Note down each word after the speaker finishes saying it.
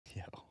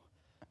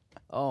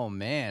Oh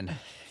man,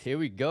 here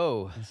we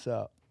go. What's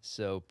up?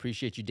 So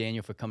appreciate you,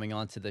 Daniel, for coming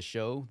on to the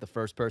show. The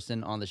first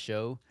person on the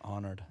show,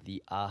 Honored.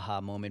 the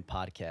Aha Moment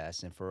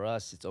podcast. And for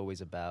us, it's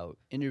always about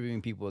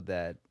interviewing people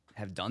that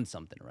have done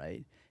something,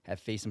 right? Have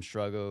faced some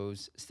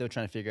struggles, still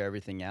trying to figure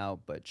everything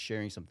out, but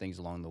sharing some things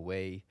along the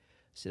way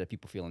so that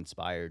people feel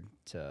inspired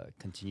to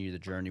continue the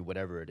journey,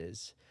 whatever it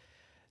is.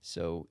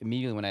 So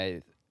immediately when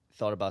I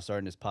thought about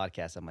starting this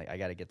podcast, I'm like, I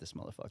got to get this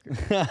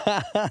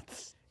motherfucker.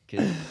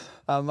 'Cause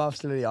I'm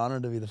absolutely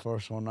honored to be the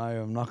first one now.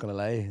 I'm not gonna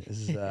lie.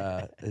 This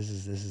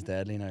is this is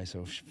deadly now.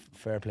 So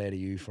fair play to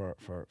you for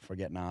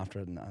getting after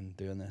it and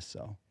doing this.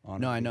 So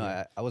honored No, to I be know.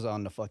 here. I was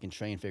on the fucking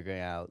train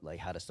figuring out like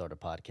how to start a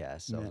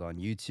podcast. So I was Yeah. on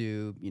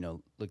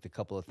YouTube, looked a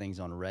couple of things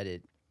on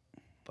Reddit,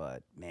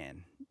 but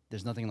man,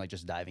 there's nothing like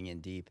just diving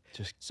in deep.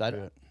 Just So I do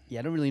don't, it.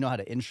 yeah, I don't really know how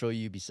to intro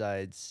you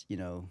besides,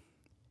 who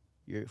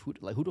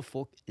the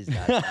fuck is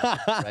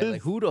that guy? Right?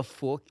 Like who the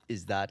fuck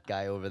is that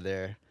guy over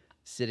there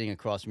sitting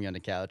across from you on the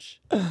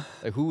couch?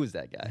 Like who is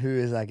that guy? Who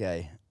is that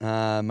guy?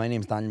 My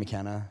name's Daniel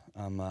McKenna.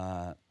 I'm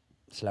a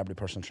celebrity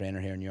personal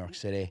trainer here in New York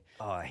City.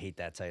 Oh, I hate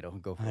that title.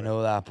 Go for I it.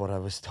 know that, but I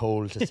was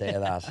told to say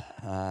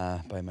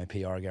that by my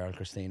PR girl,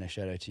 Christina.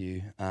 Shout out to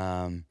you.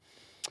 I'm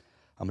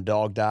a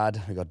dog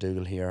dad. We got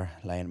Dougal here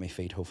lying at my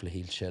feet. Hopefully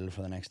he'll chill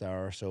for the next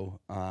hour or so.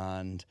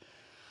 And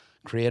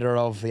creator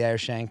of the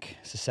Irish Yank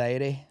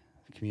Society,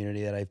 a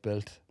community that I've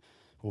built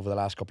over the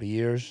last couple of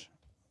years.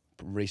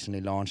 Recently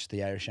launched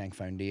the Irish Yank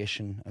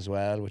Foundation as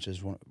well, which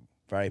is one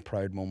very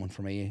proud moment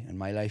for me in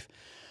my life.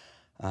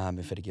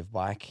 Been fit to give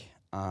back.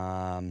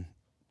 Been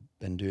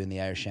doing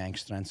the Irish Yank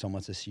Strength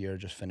Summits this year.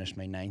 Just finished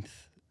my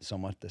 9th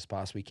summit this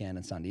past weekend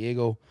in San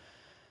Diego.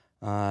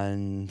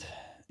 And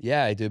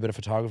yeah, I do a bit of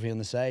photography on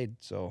the side.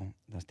 So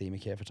that's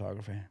DMK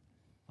Photography.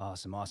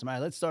 Awesome. All right,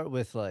 let's start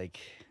with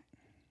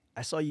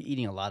I saw you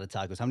eating a lot of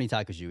tacos. How many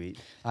tacos you eat?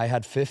 I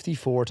had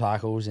 54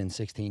 tacos in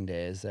 16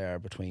 days there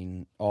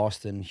between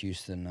Austin,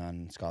 Houston,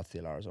 and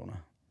Scottsdale,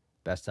 Arizona.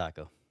 Best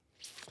taco.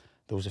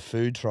 There was a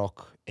food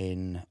truck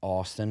in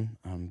Austin.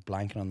 I'm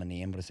blanking on the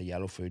name, but it's a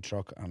yellow food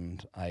truck,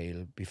 and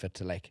I'll be fit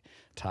to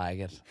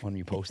tag it when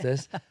you post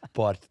this.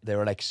 But they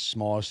were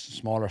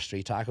smaller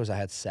street tacos. I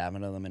had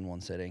 7 of them in one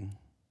sitting.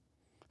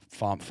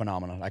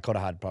 Phenomenal. I could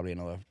have had probably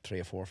another 3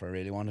 or 4 if I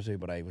really wanted to,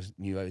 but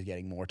knew I was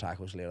getting more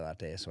tacos later that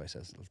day, so I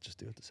said, let's just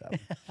do it to 7.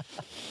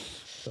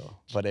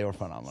 But they were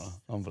phenomenal,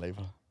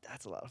 unbelievable.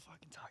 That's a lot of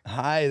fucking tacos.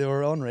 Hi, they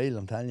were unreal.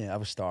 I'm telling you, I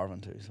was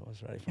starving too, so I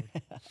was ready for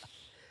it.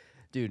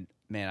 Dude,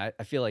 man,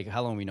 I feel like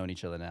how long have we known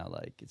each other now?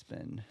 Like it's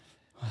been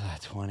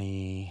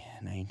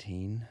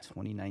 2019,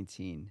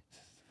 2019.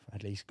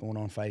 at least going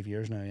on 5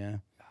 years now. Yeah.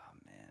 Oh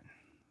man,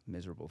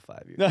 miserable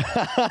 5 years.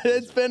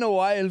 It's been a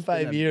while, It's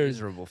been 5 a years.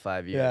 Miserable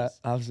 5 years. Yeah,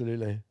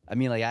 absolutely. I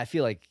mean, I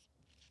feel like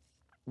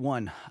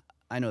one,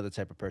 I know the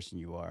type of person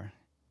you are,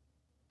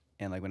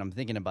 and when I'm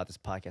thinking about this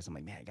podcast, I'm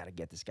like, man, I gotta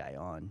get this guy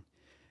on,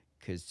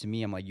 because to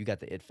me, I'm like, you got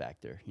the it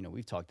factor.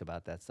 We've talked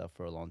about that stuff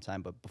for a long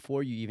time, but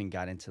before you even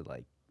got into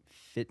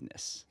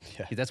fitness,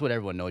 Yeah. 'cause that's what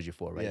everyone knows you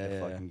for, right? Yeah, the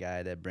yeah, fucking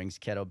guy that brings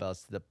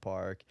kettlebells to the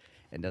park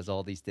and does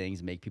all these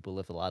things, make people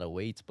lift a lot of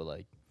weights.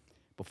 But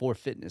before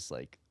fitness,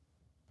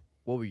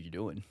 what were you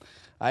doing?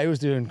 I was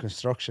doing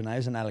construction. I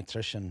was an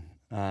electrician.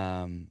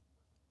 I'm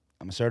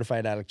a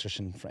certified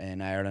electrician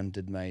in Ireland.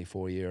 Did my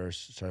 4 years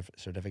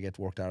certificate.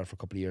 Worked at it for a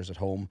couple of years at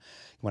home.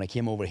 When I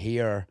came over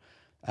here,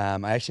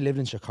 I actually lived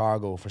in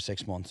Chicago for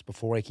 6 months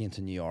before I came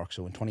to New York.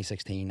 So in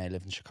 2016, I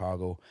lived in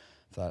Chicago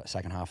for the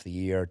second half of the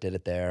year. Did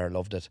it there,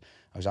 loved it.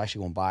 I was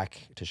actually going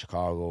back to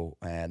Chicago,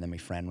 and then my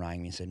friend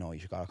rang me and said, "No,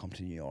 you gotta come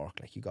to New York.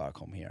 You gotta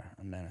come here."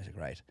 And then I was like,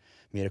 "Right."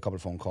 Made a couple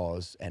of phone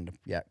calls, and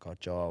got a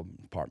job,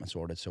 apartment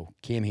sorted. So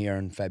came here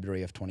in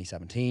February of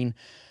 2017.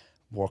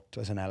 Worked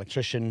as an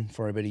electrician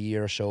for about a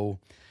year or so,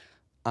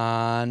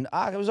 and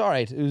it was all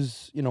right. It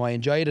was, I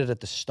enjoyed it at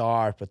the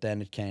start, but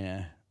then it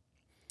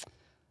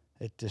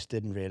just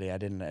didn't really. I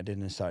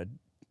didn't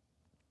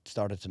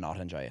started to not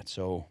enjoy it.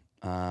 So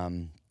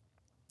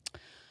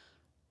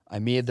I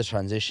made the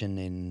transition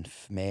in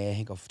May, I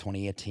think, of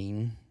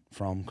 2018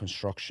 from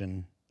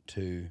construction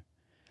to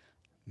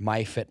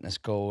my fitness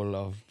goal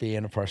of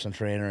being a personal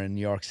trainer in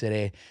New York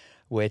City,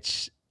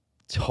 which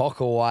took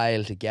a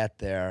while to get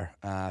there.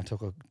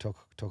 Took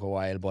a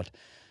while, but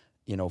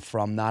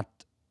from that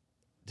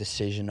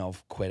decision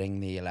of quitting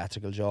the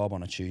electrical job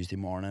on a Tuesday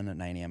morning at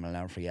 9 a.m. I'll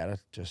never forget it.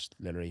 Just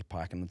literally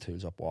packing the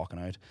tools up, walking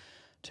out,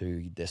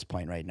 to this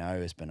point right now,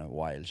 it's been a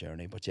wild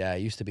journey. But yeah, I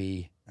used to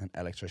be an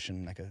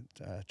electrician,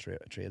 a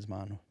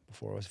tradesman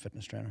before I was a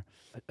fitness trainer.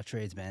 A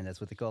tradesman,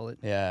 that's what they call it.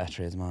 Yeah,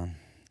 tradesman.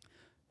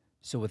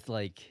 So with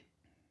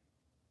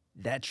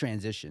that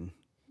transition,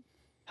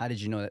 how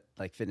did you know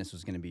that fitness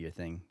was going to be your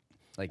thing?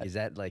 Is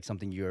that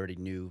something you already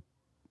knew,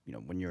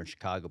 when you were in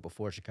Chicago,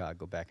 before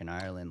Chicago, back in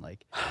Ireland?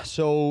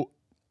 So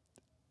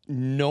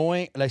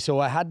knowing, so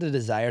I had the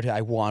desire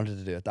I wanted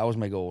to do it. That was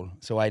my goal.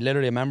 So I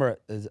literally remember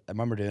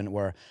doing it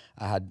where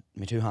I had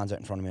my 2 hands out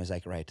in front of me. I was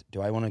like, right,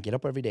 do I want to get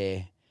up every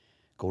day,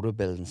 go to a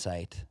building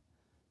site,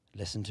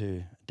 listen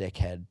to a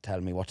dickhead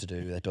tell me what to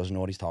do that doesn't know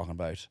what he's talking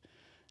about,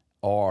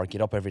 or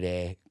get up every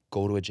day,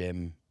 go to a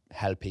gym,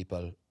 help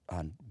people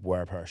and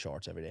wear a pair of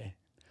shorts every day.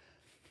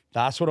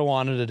 That's what I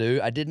wanted to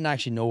do. I didn't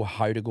actually know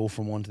how to go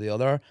from one to the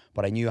other,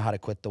 but I knew I had to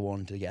quit the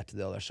one to get to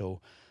the other.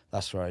 So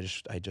that's where I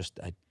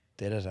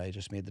did it. I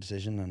just made the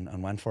decision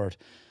and went for it.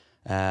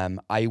 I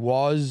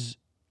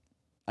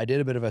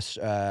did a bit of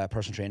a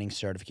personal training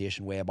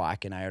certification way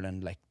back in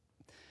Ireland, like,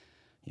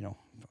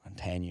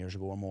 10 years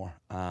ago or more.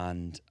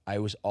 And I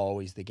was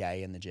always the guy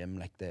in the gym.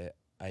 Like,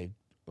 I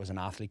was an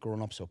athlete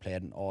growing up, so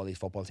played in all these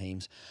football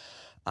teams.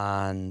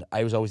 And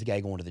I was always the guy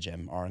going to the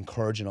gym or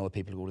encouraging other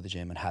people to go to the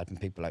gym and helping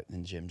people out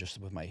in the gym just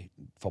with my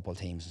football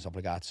teams and stuff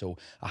like that. So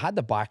I had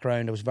the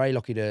background. I was very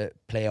lucky to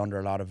play under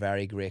a lot of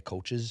very great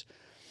coaches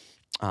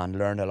and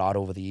learned a lot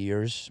over the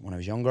years when I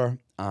was younger.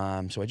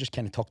 So I just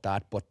kind of took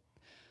that. But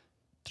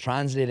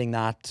translating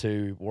that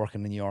to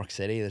working in New York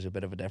City, there's a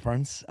bit of a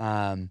difference.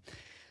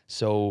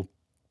 So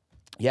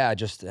yeah,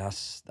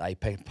 I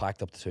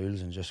packed up the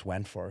tools and just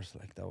went for it.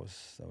 Like that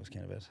was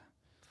kind of it.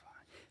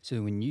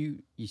 So when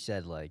you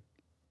said like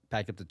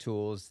packed up the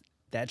tools,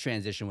 that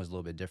transition was a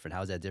little bit different.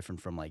 How is that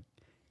different from like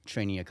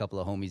training a couple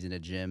of homies in a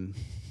gym?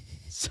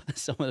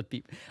 Some of the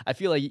people, I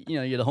feel like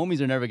the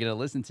homies are never gonna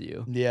listen to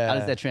you. Yeah. How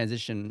does that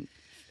transition?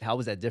 How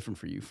was that different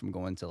for you from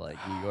going to like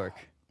New York?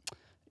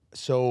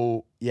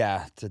 So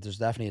yeah, there's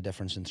definitely a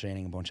difference in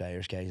training a bunch of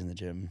Irish guys in the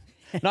gym.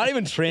 Not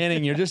even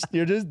training, you're just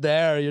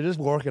there, you're just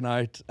working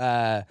out.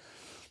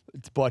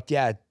 But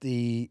yeah,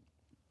 I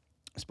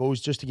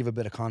suppose just to give a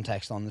bit of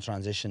context on the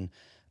transition,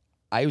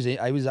 I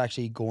was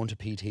actually going to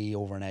PT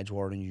over in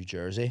Edgewater, New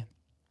Jersey.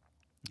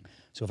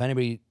 So if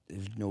anybody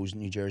knows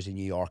New Jersey,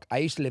 New York, I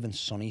used to live in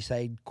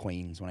Sunnyside,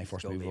 Queens when I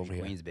first moved over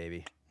here. Queens,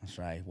 baby. That's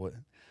right.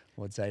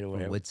 What side over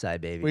here?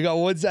 Woodside, baby. We got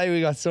Woodside, we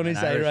got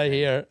Sunnyside right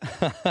here.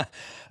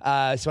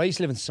 So I used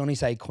to live in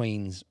Sunnyside,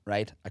 Queens,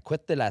 right? I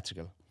quit the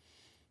electrical.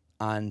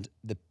 And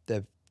the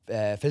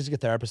physical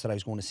therapist that I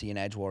was going to see in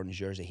Edgewater, New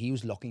Jersey, he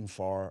was looking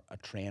for a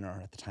trainer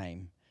at the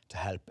time to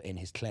help in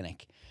his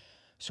clinic.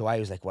 So I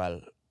was like,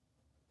 well,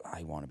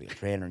 I want to be a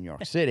trainer in New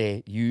York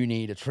City. You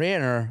need a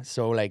trainer.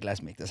 So like,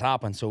 let's make this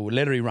happen. So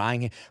literally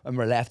rang him when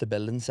we left the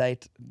building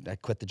site. I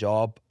quit the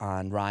job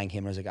and rang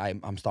him. I was like,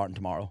 I'm starting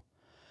tomorrow.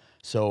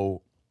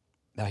 So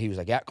he was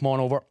like, yeah, come on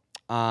over.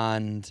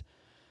 And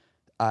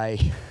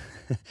I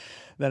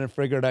then I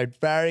figured out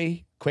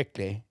very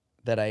quickly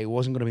that I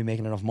wasn't going to be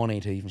making enough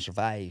money to even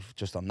survive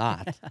just on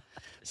that.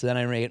 So then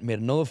I made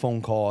another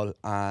phone call.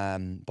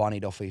 Bonnie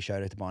Duffy,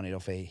 shout out to Bonnie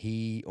Duffy.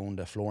 He owned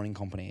a flooring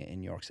company in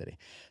New York City.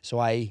 So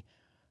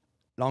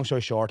long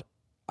story short,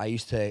 I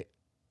used to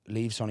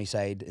leave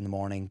Sunnyside in the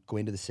morning, go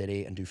into the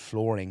city and do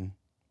flooring,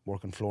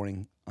 work on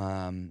flooring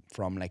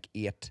from like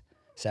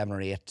 7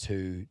 or 8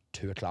 to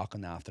 2 o'clock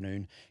in the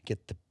afternoon,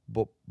 get the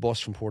bus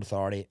from Port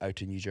Authority out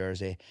to New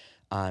Jersey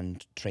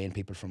and train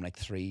people from like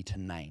 3 to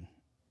 9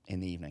 in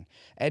the evening.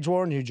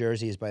 Edgewater, New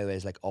Jersey is, by the way,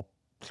 is like up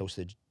close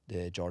to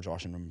the George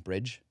Washington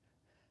Bridge.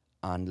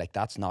 And like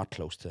that's not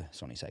close to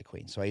Sunnyside,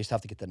 Queens. So I used to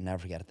have to get never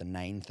forget it, the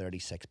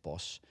 9:36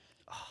 bus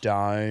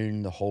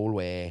down the whole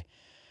way,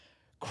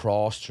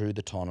 cross through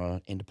the tunnel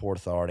into Port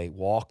Authority,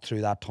 walk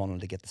through that tunnel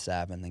to get the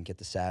 7, then get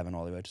the 7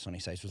 all the way out to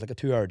Sunnyside. So it was like a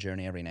 2-hour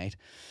journey every night.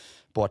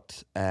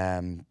 But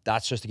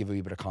that's just to give a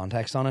wee bit of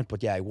context on it.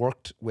 But yeah, I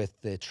worked with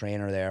the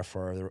trainer there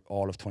for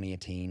all of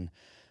 2018,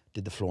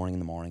 did the flooring in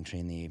the morning,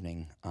 trained in the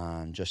evening,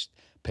 and just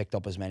picked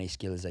up as many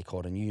skills as I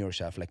could. And you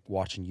yourself, like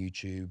watching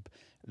YouTube,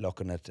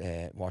 looking at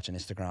watching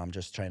Instagram,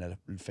 just trying to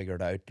figure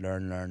it out,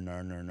 learn.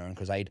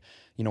 Because I'd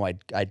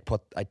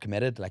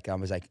committed. Like I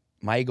was like,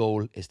 my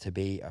goal is to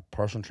be a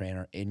personal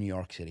trainer in New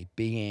York City,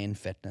 be in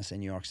fitness in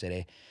New York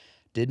City.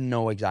 Didn't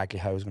know exactly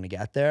how I was going to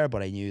get there,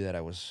 but I knew that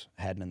I was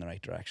heading in the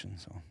right direction.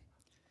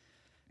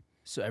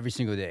 So every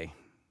single day,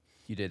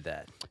 you did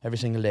that. Every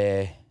single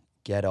day,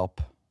 get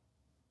up,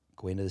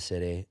 go into the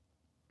city.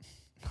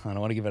 And I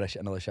want to give it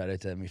another shout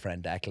out to my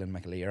friend Declan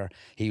McLear.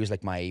 He was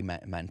like my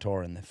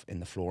mentor in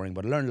the flooring,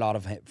 but I learned a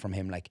lot from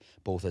him, like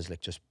both as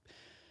like just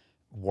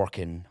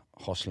working,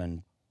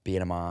 hustling,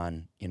 being a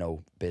man,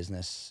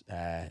 business,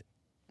 and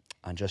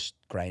just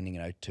grinding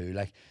it out too.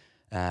 Like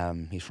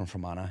he's from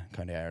Fermanagh,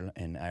 County Ireland,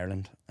 in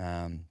Ireland.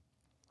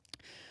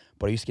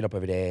 But I used to get up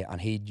every day, and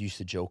he used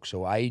to joke.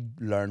 So I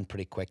learned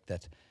pretty quick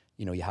that,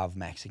 you have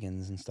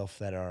Mexicans and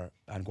stuff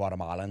and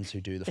Guatemalans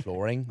who do the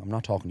flooring. I'm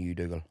not talking to you,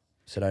 Dougal.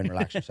 Sit down,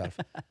 relax yourself.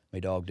 My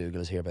dog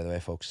Dougal is here, by the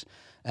way, folks.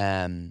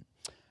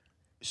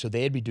 So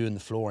they'd be doing the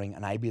flooring,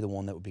 and I'd be the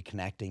one that would be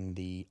connecting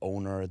the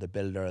owner, the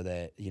builder,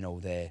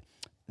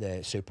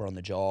 the super on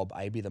the job.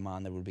 I'd be the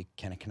man that would be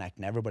kind of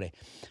connecting everybody,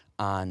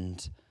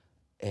 and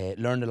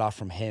learned a lot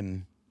from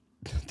him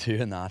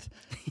doing that.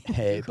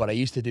 But I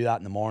used to do that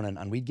in the morning,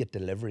 and we'd get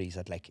deliveries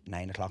at like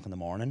 9 o'clock in the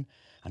morning,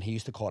 and he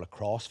used to call it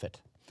CrossFit.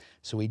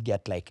 So we'd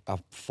get like a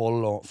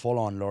full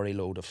on lorry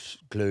load of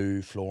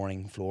glue,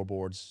 flooring,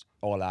 floorboards,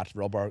 all that,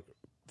 rubber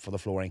for the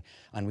flooring,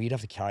 and we'd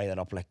have to carry that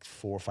up like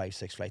 4, 5,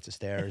 6 flights of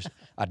stairs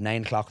at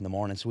 9 o'clock in the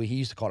morning. So he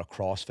used to call it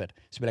CrossFit.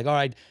 So we'd be like, all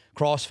right,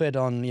 CrossFit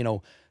on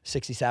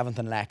 67th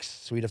and Lex.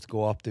 So we'd have to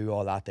go up, do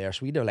all that there.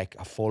 So we'd have like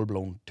a full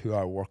blown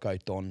 2-hour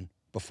workout done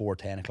before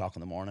 10 o'clock in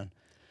the morning.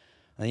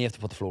 then you have to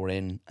put the floor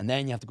in, and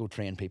then you have to go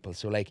train people.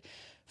 So like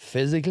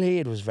physically,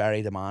 it was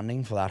very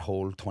demanding for that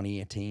whole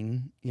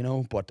 2018, you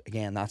know. But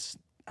again, I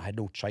had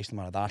no choice no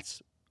matter.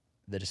 That's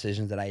the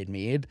decisions that I had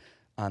made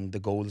and the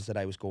goals that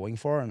I was going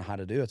for and how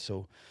to do it.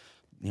 So,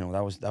 you know,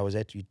 that was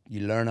it.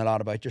 You learn a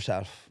lot about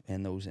yourself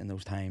in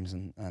those times,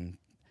 and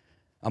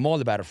I'm all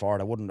the better for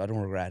it. I don't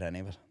regret any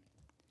of it.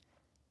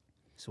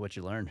 So what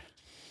you learned?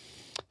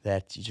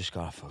 That you just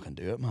gotta fucking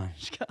do it, man.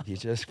 You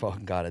just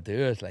fucking gotta do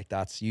it. Like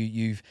that's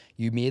you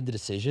made the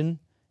decision.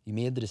 You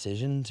made the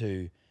decision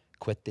to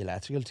quit the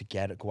electrical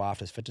to go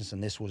after this fitness,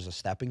 and this was a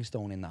stepping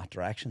stone in that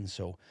direction.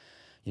 So,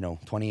 you know,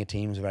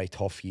 2018 was a very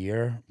tough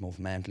year, both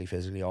mentally,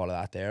 physically, all of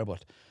that there.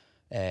 But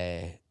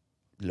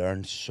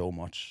learned so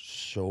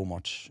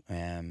much,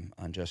 and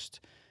just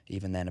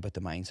even then about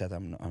the mindset.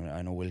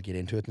 I know we'll get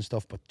into it and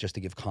stuff, but just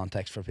to give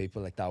context for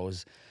people, like that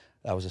was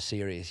a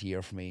serious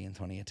year for me in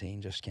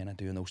 2018. Just kind of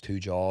doing those 2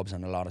 jobs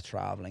and a lot of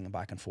traveling and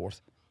back and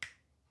forth.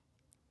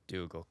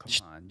 Dougal, come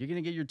on, you're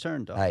gonna get your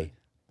turn, dog. Hey,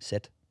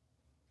 sit.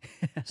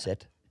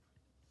 Sit.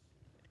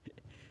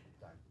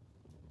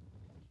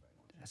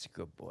 That's a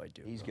good boy,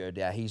 dude. He's good,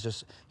 yeah.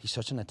 He's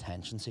such an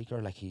attention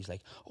seeker. Like he's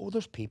like, oh,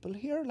 there's people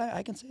here. Like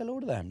I can say hello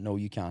to them. No,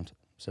 you can't.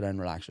 Sit down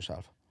and relax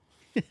yourself.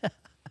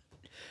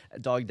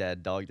 Dog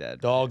dad. Dog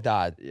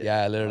dad.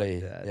 Yeah,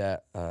 literally.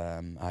 Dad.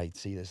 Yeah. I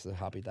see this the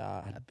happy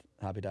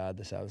dad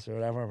this house or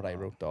whatever, but I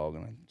wrote dog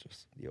and I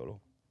just YOLO.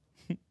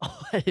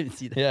 Oh, I didn't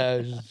see that. Yeah,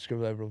 I just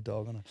scribbled I wrote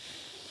dog on it.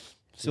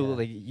 So yeah.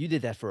 like you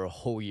did that for a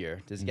whole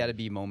year. There's got to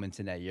be moments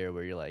in that year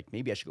where you're like,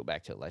 maybe I should go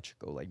back to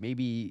electrical. Like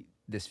maybe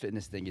this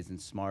fitness thing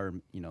isn't smart.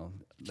 You know,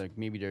 like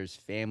maybe there's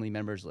family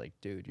members like,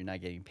 dude, you're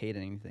not getting paid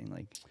anything.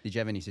 Like, did you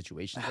have any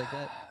situations like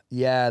that?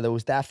 Yeah, there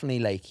was definitely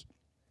like,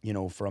 you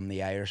know, from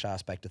the Irish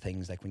aspect of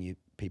things, like when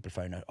people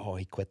found out, oh,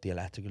 he quit the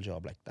electrical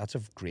job. Like that's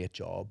a great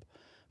job.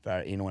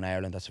 Very, you know, in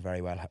Ireland, that's a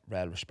very well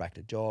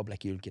respected job.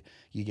 Like you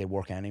get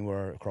work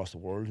anywhere across the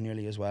world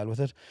nearly as well with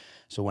it.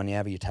 So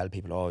whenever you tell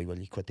people, oh, well,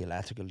 you quit the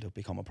electrical to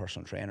become a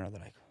personal trainer, they're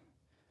like,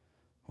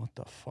 what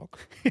the fuck?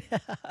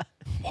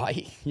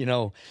 Why? You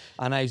know?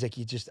 And I was like,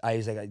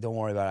 don't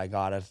worry about it. I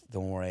got it.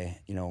 Don't worry.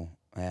 You know.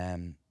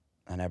 And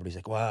everybody's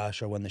like, well,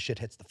 sure. When the shit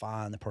hits the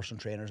fan, the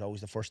personal trainer is always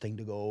the first thing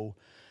to go.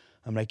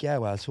 I'm like, yeah,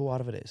 well, so what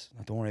if it is?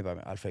 Don't worry about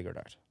it. I'll figure it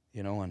out.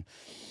 You know, and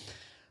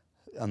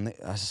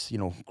as you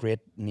know, great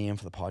name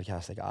for the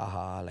podcast, like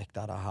aha, like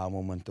that aha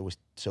moment.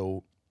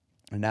 So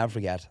I'll never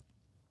forget.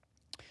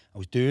 I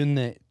was doing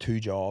the 2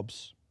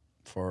 jobs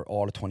for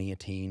all of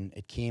 2018.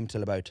 It came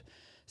till about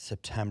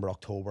September,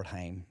 October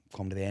time,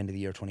 come to the end of the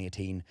year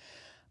 2018,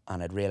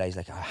 and I'd realised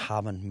like I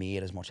haven't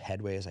made as much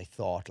headway as I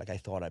thought. Like I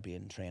thought I'd be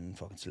in training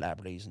fucking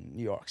celebrities in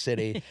New York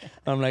City.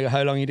 I'm like,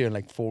 how long are you doing?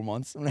 Like 4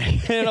 months. I'm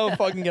like, you know,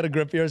 fucking get a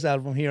grip of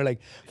yourself from here.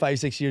 Like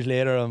 5-6 years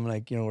later, I'm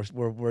like, you know,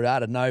 we're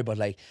at it now. But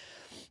like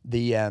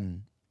there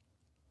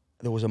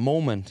was a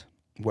moment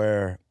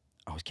where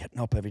I was getting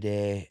up every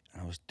day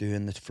and I was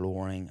doing the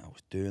flooring, I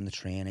was doing the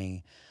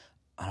training,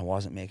 and I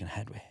wasn't making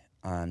headway.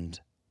 And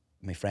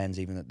my friends,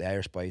 even the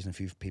Irish boys and a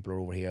few people are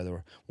over here, there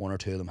were 1 or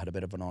 2 of them had a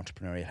bit of an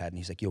entrepreneurial head, and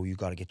he's like, yo, you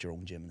got to get your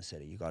own gym in the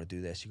city, you got to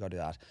do this, you got to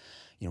do that,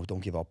 you know,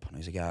 don't give up. And I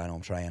was like, yeah, I know,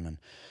 I'm trying. And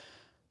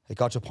it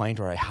got to a point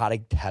where I had to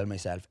tell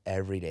myself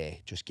every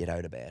day, just get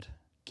out of bed,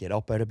 get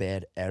up out of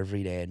bed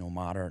every day, no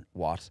matter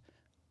what,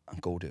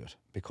 and go do it,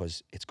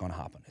 because it's going to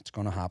happen. It's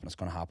going to happen. It's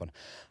going to happen.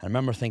 And I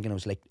remember thinking it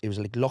was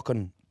like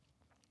looking,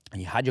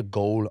 and you had your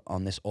goal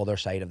on this other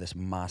side of this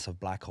massive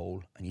black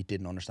hole, and you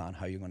didn't understand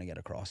how you're going to get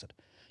across it.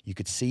 You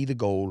could see the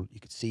goal, you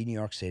could see New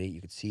York City,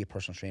 you could see a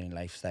personal training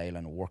lifestyle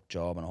and a work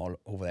job and all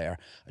over there.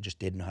 I just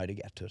didn't know how to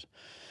get to it.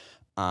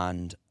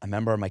 And I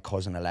remember my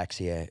cousin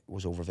Alexia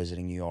was over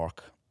visiting New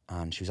York,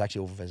 and she was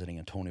actually over visiting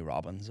a Tony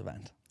Robbins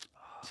event.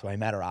 So I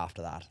met her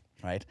after that,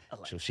 right?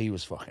 So she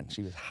was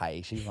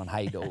high. She was on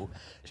high dough.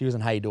 She was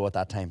on high dough at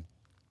that time.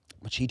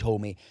 But she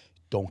told me,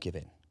 don't give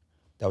in.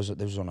 This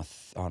was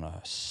on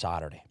a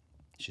Saturday.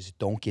 She said,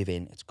 don't give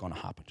in. It's going to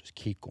happen. Just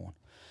keep going.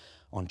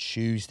 On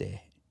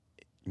Tuesday,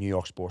 New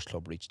York Sports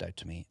Club reached out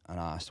to me and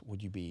asked,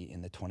 would you be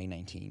in the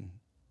 2019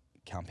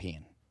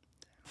 campaign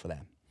for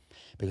them?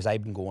 Because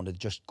I've been going to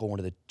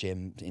the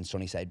gym in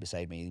Sunnyside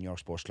beside me, the New York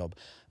Sports Club,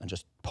 and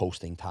just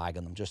posting,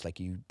 tagging them, just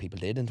like you people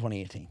did in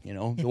 2018, you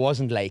know? It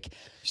wasn't like,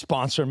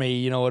 sponsor me,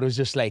 you know? It was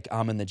just like,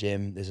 I'm in the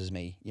gym, this is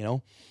me, you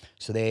know?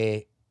 So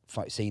they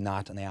seen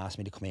that, and they asked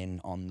me to come in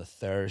on the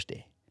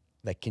Thursday.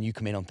 Like, can you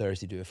come in on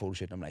Thursday, do a photo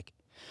shoot? And I'm like,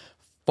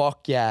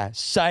 fuck yeah,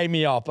 sign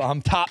me up.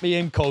 Tap me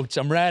in, coach.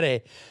 I'm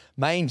ready.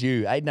 Mind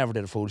you, I'd never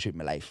did a photo shoot in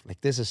my life. Like,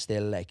 this is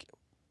still like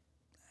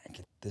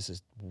this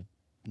is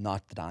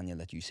not the Daniel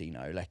that you see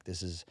now. Like,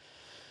 this is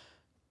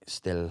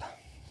still,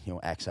 you know,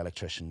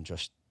 ex-electrician,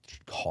 just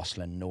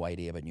hustling, no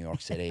idea about New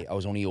York City. I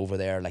was only over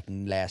there like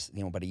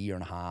about a year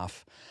and a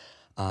half.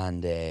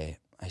 And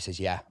I says,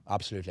 yeah,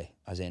 absolutely.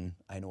 As in,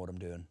 I know what I'm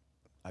doing.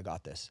 I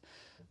got this.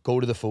 Go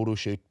to the photo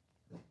shoot.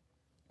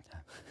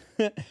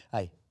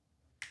 Hey,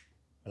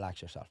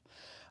 relax yourself.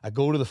 I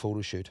go to the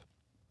photo shoot,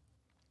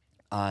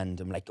 and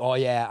I'm like, oh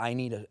yeah, I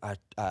need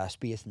a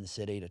space in the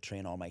city to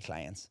train all my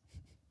clients.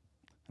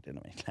 I didn't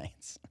have any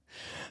clients.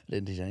 I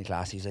didn't teach any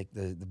class. He's like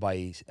the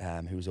boy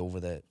who was over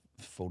the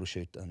photo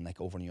shoot and like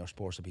over New York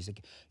Sports Club. He's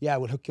like, yeah,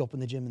 we'll hook you up in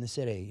the gym in the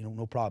city. You know,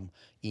 no problem.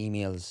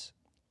 Emails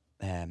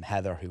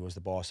Heather, who was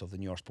the boss of the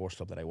New York Sports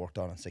Club that I worked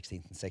on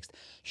 16th and 6th.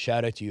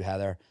 Shout out to you,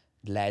 Heather.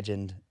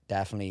 Legend.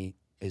 Definitely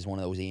is one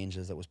of those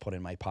angels that was put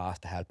in my path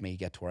to help me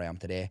get to where I am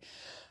today.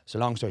 So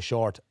long story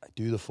short, I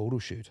do the photo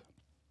shoot,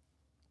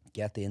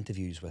 get the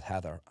interviews with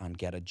Heather, and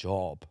get a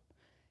job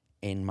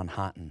in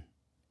Manhattan,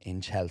 in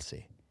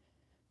Chelsea,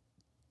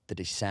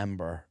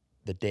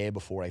 the day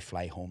before I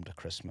fly home to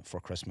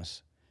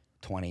Christmas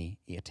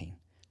 2018.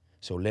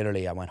 So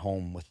literally I went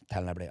home with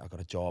telling everybody I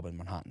got a job in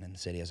Manhattan in the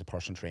city as a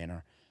personal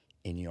trainer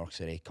in New York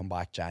City, come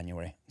back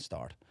January and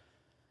start.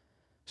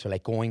 So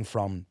like going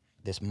from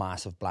this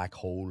massive black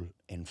hole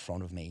in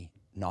front of me,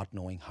 not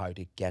knowing how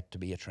to get to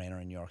be a trainer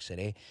in New York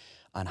City,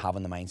 and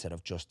having the mindset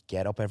of just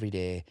get up every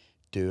day,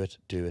 do it,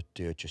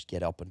 just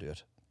get up and do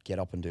it. Get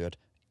up and do it.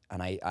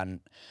 And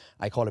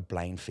I call it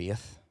blind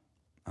faith.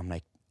 I'm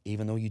like,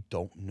 even though you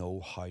don't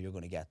know how you're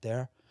going to get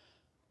there,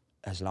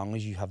 as long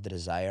as you have the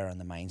desire and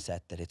the mindset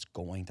that it's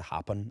going to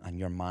happen, and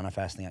you're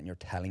manifesting it, and you're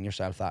telling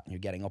yourself that, and you're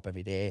getting up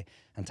every day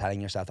and telling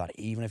yourself that,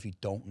 even if you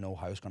don't know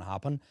how it's going to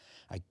happen,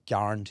 I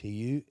guarantee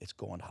you it's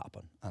going to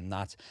happen. And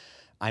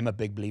I'm a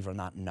big believer in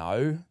that now,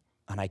 and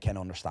I can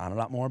understand a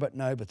lot more about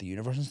now, about the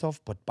universe and stuff.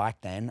 But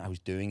back then, I was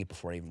doing it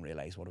before I even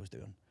realized what I was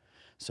doing.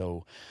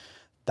 So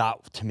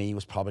that, to me,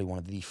 was probably one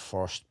of the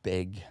first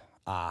big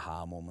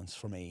aha moments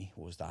for me,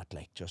 was that,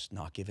 like, just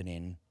not giving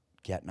in,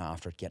 getting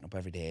after it, getting up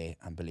every day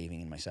and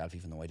believing in myself,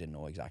 even though I didn't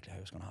know exactly how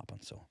it was going to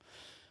happen. So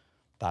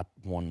that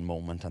one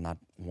moment and that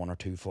one or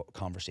two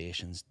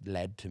conversations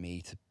led to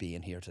me to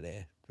being here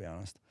today, to be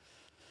honest.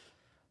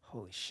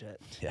 Holy shit.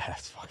 Yeah,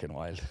 it's fucking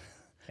wild.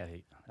 Yeah,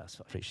 that's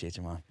fucking. Appreciate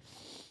you, man.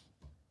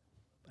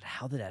 But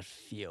how did that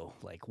feel?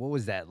 Like, what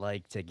was that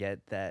like to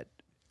get that?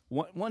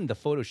 One, the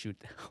photo shoot.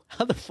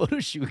 How the photo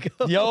shoot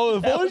go? Yo,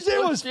 the photo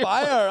shoot was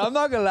fire. I'm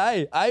not gonna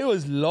lie. I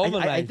was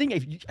loving it. I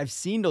think I've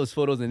seen those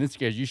photos on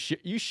Instagram.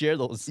 You share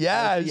those.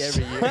 Yeah,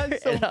 every year.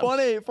 that's so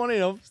funny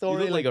enough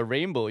story. You look like a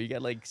rainbow. You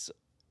got like.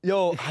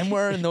 Yo, I'm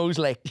wearing those,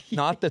 like,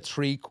 not the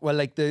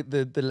like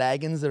the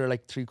leggings that are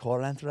like 3/4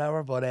 length or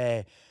whatever, but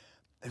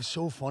it's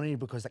so funny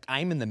because, like,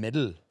 I'm in the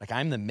middle. Like,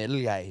 I'm the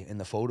middle guy in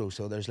the photo.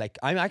 So there's, like,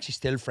 I'm actually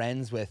still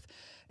friends with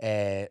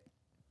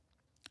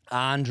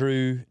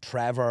Andrew,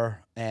 Trevor,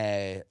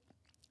 Delilah,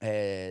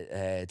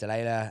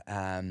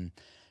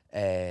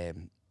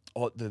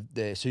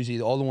 the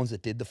Susie, all the ones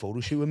that did the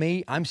photo shoot with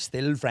me. I'm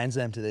still friends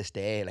with them to this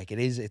day. Like,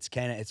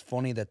 it's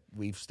funny that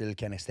we've still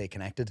kind of stay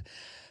connected.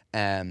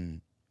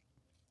 And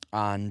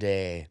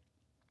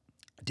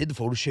did the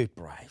photo shoot,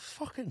 bro.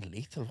 Fucking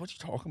lethal. What you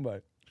talking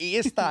about?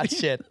 Aced that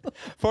shit.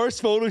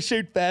 First photo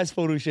shoot, best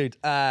photo shoot.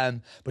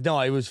 But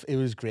no, it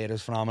was great. It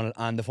was phenomenal.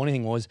 And the funny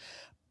thing was,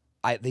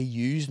 they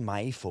used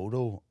my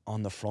photo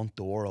on the front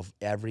door of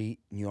every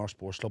New York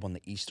Sports Club on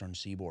the Eastern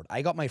Seaboard.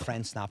 I got my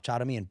friends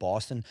Snapchatting me in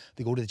Boston.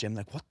 They go to the gym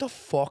like, what the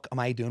fuck am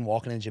I doing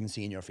walking in the gym and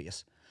seeing your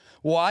face?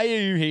 Why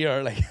are you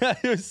here? Like,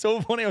 it was so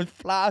funny. I was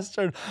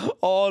plastered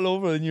all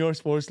over the New York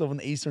Sports Club on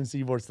the Eastern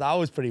Seaboard. So that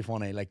was pretty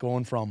funny. Like,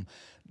 going from,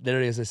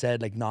 literally, as I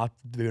said, like, not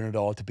doing it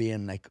all to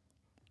being like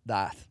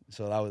that.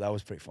 So that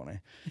was pretty funny.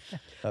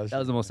 That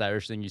was the most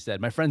Irish thing you said.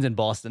 My friends in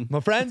Boston.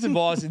 My friends in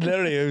Boston,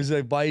 literally, it was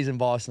like boys in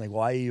Boston. Like,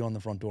 why are you on the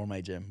front door of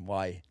my gym?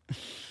 Why?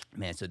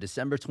 Man, so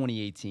December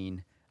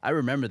 2018, I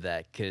remember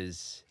that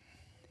because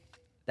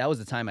that was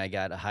the time I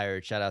got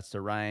hired. Shout outs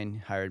to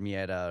Ryan, hired me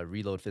at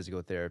Reload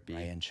Physical Therapy.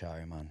 Ryan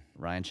Chow, man.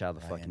 Ryan Chow,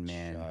 the fucking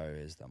man. Ryan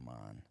Chow is the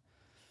man.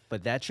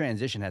 But that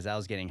transition, as I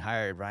was getting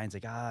hired, Ryan's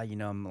like,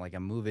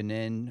 I'm moving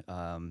in.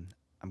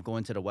 I'm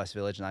going to the West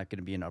Village, not going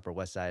to be in the Upper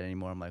West Side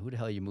anymore. I'm like, who the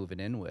hell are you moving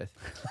in with?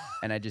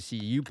 And I just see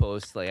you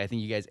post, like, I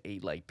think you guys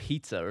ate, like,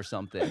 pizza or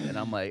something. And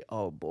I'm like,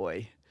 oh,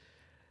 boy.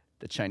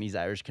 The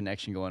Chinese-Irish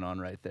connection going on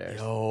right there.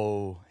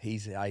 Yo,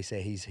 I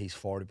say he's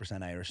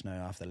 40% Irish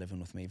now after living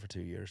with me for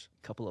 2 years.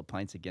 A couple of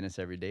pints of Guinness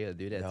every day will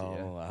do that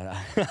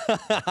to you.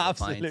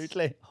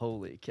 Absolutely. Pints.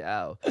 Holy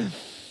cow.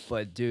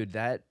 But, dude,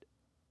 that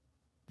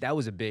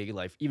was a big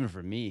life, even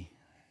for me.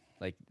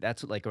 Like,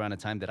 that's like around the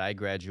time that I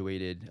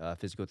graduated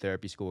physical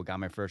therapy school,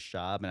 got my first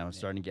job, and I was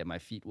starting to get my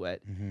feet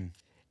wet. Mm-hmm.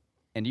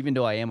 And even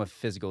though I am a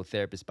physical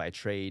therapist by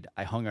trade,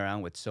 I hung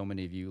around with so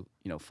many of you,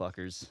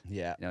 fuckers.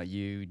 Yeah.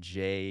 You,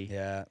 Jay,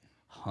 yeah,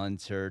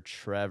 Hunter,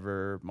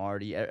 Trevor,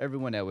 Marty,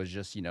 everyone that was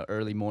just,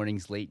 early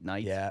mornings, late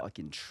nights,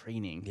 fucking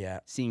training,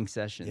 seeing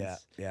sessions. Yeah,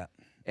 yeah.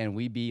 And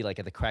we'd be like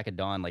at the crack of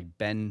dawn, like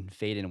Ben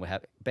Faden would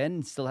have.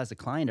 Ben still has a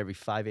client every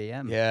 5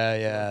 a.m.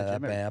 Yeah.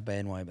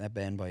 That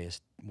Ben boy is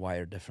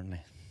wired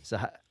differently. So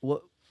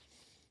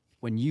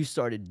when you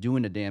started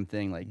doing the damn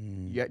thing, like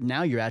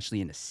now you're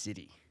actually in a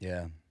city.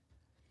 Yeah.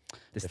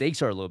 The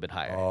stakes are a little bit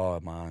higher. Oh,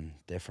 man.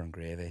 Different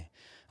gravy.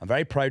 I'm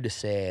very proud to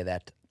say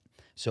that.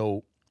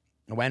 So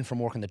I went from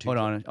working the two. Hold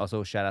on.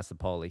 Also, shout outs to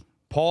Paulie.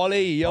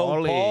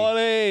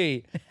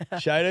 Paulie.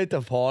 Shout out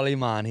to Paulie,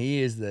 man.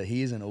 He is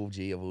an OG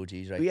of OGs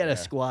right there. We had a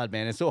squad,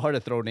 man. It's so hard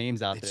to throw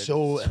names out there.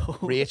 So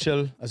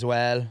Rachel as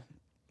well.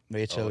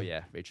 Rachel. Oh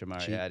yeah, Rachel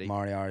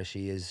Moriarty.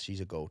 She's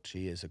a goat.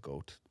 She is a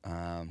goat.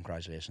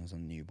 Congratulations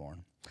on the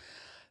newborn.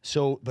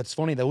 So, but it's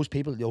funny, those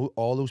people,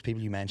 all those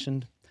people you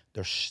mentioned,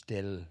 they're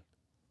still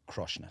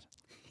crushing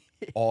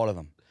it. All of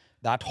them.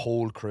 That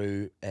whole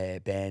crew,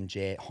 Ben,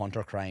 Jay,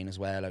 Hunter Crane as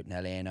well, out in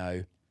LA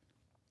now,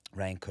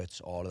 Ryan Coots,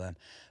 all of them.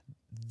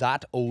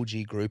 That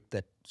OG group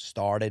that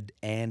started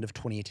end of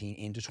 2018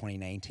 into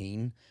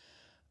 2019,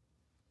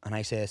 and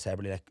I say this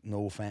separately, like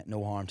no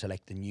harm to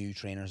like the new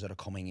trainers that are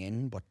coming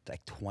in, but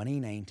like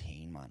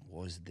 2019, man,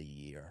 was the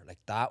year. Like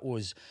that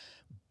was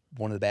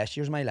one of the best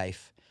years of my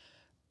life.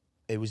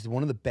 It was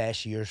one of the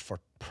best years for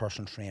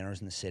personal trainers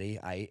in the city,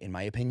 in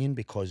my opinion,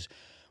 because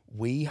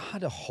we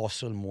had a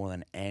hustle more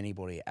than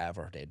anybody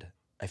ever did.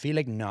 I feel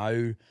like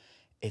now,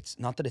 it's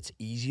not that it's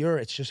easier,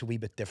 it's just a wee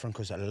bit different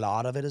because a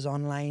lot of it is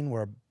online,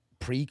 where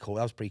that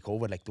was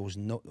pre-COVID, like there was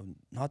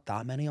not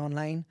that many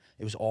online.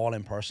 It was all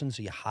in person,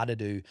 so you had to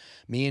do.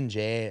 Me and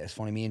Jay, it's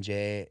funny,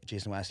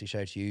 Jason Wesley,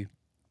 shout out to you,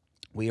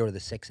 we were the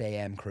 6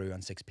 a.m. crew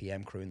and 6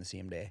 p.m. crew in the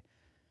same day,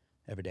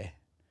 every day.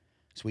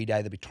 So we'd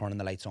either be turning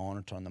the lights on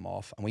or turning them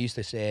off. And we used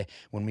to say,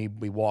 when we'd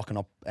be walking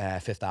up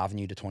 5th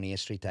Avenue to 28th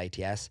Street to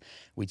ITS,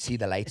 we'd see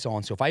the lights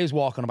on. So if I was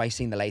walking up, I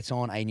seen the lights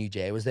on, I knew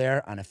Jay was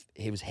there. And if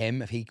it was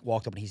him, if he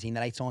walked up and he seen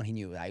the lights on, he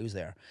knew I was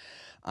there.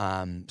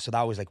 So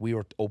that was like, we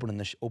were opening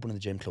the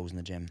gym, closing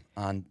the gym.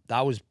 And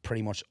that was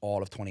pretty much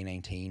all of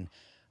 2019.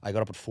 I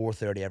got up at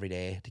 4:30 every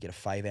day to get a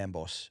 5 a.m.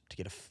 bus, to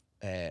get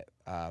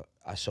a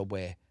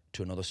subway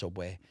to another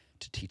subway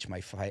to teach my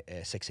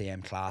 6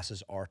 a.m.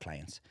 classes or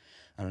clients.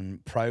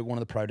 And one of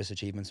the proudest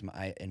achievements,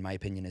 in my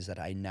opinion, is that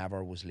I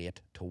never was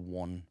late to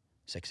one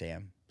 6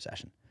 a.m.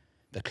 session.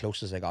 The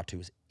closest I got to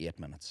was 8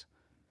 minutes.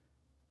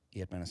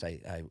 8 minutes.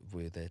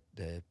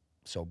 The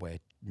subway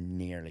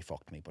nearly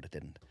fucked me, but it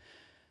didn't.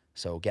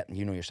 So getting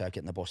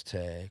the bus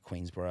to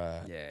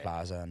Queensborough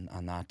Plaza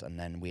and that, and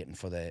then waiting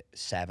for the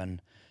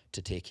 7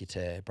 to take you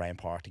to Bryant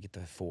Park to get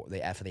the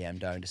F of the M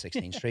down to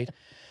 16th Street.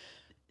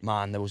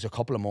 Man, there was a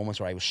couple of moments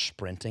where I was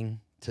sprinting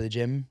to the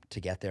gym to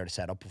get there to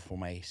set up before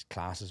my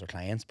classes or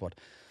clients. But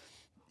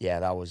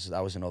yeah, that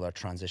was another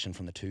transition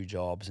from the 2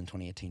 jobs in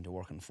 2018 to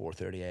waking up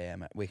 4:30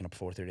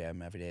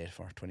 a.m. every day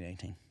for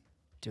 2019.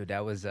 Dude,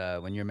 that was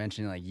when you're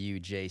mentioning like you,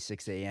 Jay,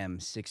 6 a.m.,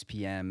 6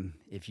 p.m.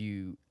 If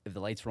the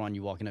lights were on,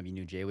 you walking up, you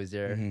knew Jay was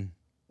there. Mm-hmm.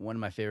 One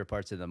of my favorite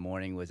parts of the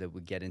morning was that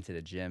we'd get into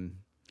the gym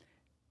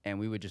and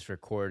we would just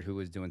record who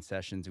was doing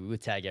sessions. We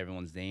would tag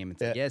everyone's name.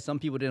 It's like, some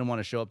people didn't want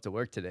to show up to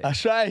work today.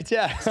 That's right,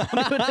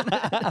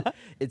 yeah.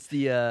 It's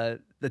the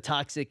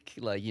toxic,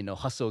 like,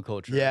 hustle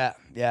culture. Yeah,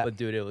 yeah. But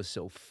dude, it was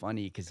so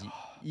funny because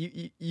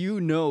you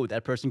know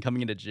that person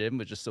coming in the gym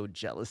was just so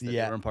jealous that they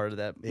weren't part of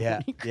that.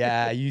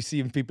 Yeah. You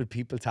see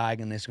people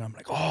tagging Instagram,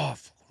 like, oh,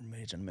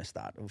 imagine missed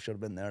that. I should have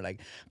been there.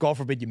 Like, God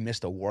forbid you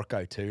missed a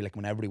workout too. Like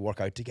when everybody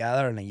work out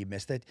together and then you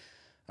missed it.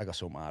 I got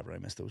so mad when I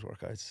missed those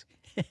workouts.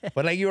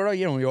 But like you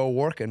were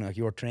working, like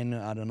you were training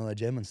at another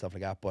gym and stuff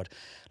like that. But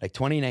like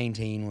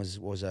 2019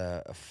 was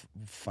a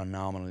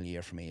phenomenal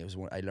year for me.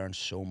 I learned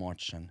so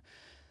much, and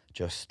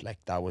just like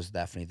that was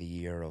definitely the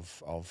year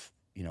of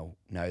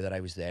now that I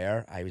was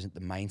there, the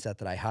mindset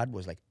that I had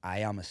was like, I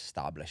am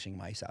establishing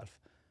myself.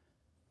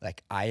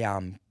 Like I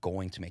am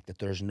going to make that.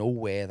 There's no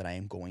way that I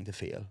am going to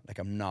fail. Like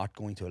I'm not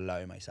going to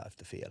allow myself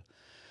to fail.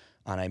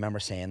 And I remember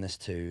saying this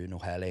to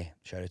Noheli,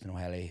 shout out to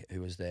Noheli,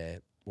 who was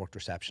the worked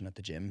reception at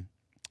the gym.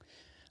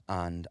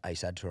 And I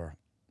said to her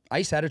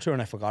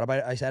and I forgot about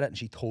it. I said it and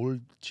she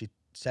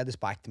said this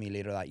back to me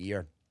later that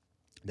year,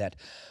 that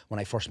when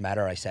I first met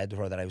her, I said to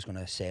her that I was going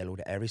to say hello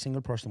to every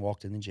single person who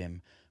walked in the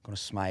gym. I'm going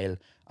to smile.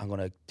 I'm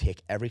going to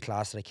take every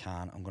class that I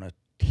can. I'm going to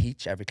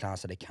teach every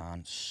class that I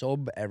can,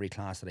 sub every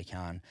class that I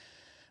can.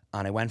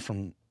 And I went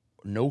from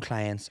no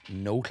clients,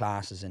 no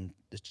classes in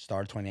the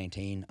start of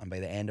 2019. And by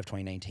the end of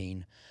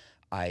 2019,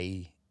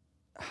 I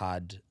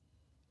had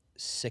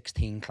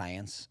 16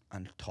 clients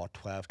and taught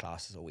 12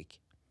 classes a week.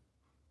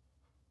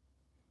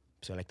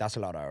 So like that's a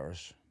lot of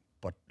hours,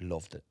 but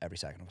loved it every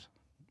second of it.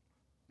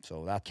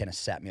 So that kind of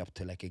set me up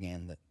to like,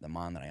 again, the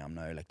man that I am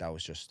now. Like that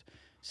was just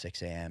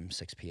 6 a.m.,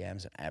 6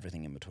 p.m.s and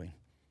everything in between.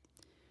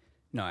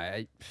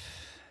 No,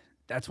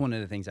 that's one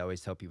of the things I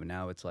always tell people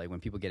now. It's like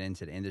when people get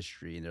into the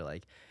industry and they're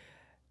like,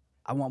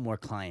 I want more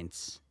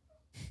clients.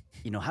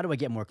 How do I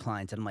get more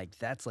clients? And I'm like,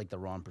 that's like the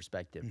wrong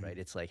perspective, right?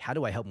 It's like, how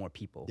do I help more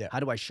people? Yeah. How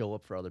do I show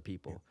up for other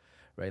people,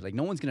 right? Like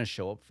no one's going to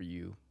show up for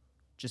you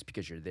just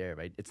because you're there,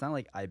 right? It's not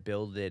like I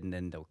build it and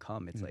then they'll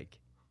come. It's like,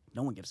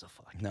 no one gives a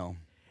fuck. No.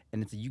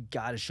 And it's you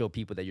got to show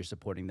people that you're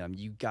supporting them.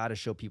 You got to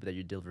show people that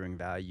you're delivering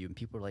value. And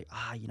people are like,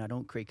 I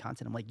don't create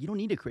content. I'm like, you don't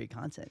need to create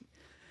content.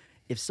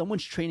 If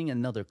someone's training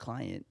another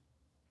client,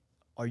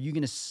 are you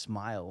going to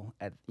smile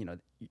at,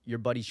 your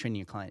buddy's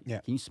training a client? Yeah.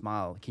 Can you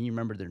smile? Can you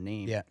remember their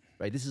name? Yeah.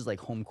 Right? This is like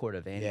home court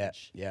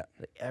advantage. Yeah.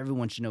 Like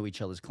everyone should know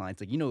each other's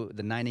clients. Like,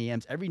 the 9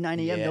 a.m.s, every 9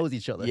 a.m. knows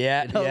each other.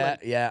 Yeah,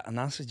 yeah. And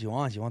that's what you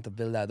want. You want to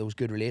build those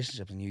good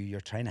relationships, and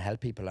you're trying to help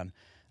people. And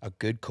a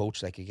good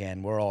coach, like,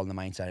 again, we're all in the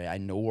mindset. I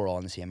know we're all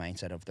in the same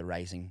mindset of the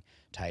rising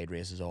tide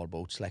raises all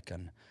boats. Like,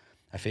 and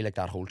I feel like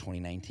that whole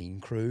 2019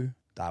 crew,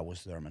 that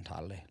was their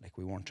mentality. Like,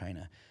 we weren't trying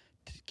to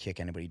kick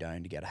anybody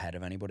down to get ahead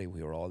of anybody.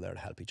 We were all there to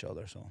help each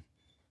other.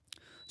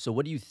 So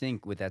what do you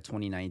think with that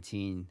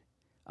 2019?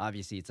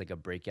 Obviously, it's like a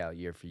breakout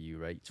year for you,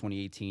 right?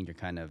 2018, you're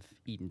kind of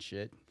eating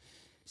shit,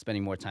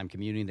 spending more time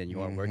commuting than you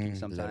are working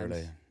sometimes.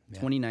 Literally, yeah.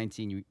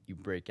 2019, you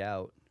break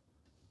out.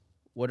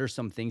 What are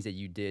some things that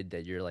you did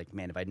that you're like,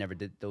 man, if I never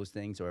did those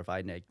things, or if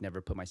I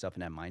never put myself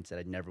in that mindset,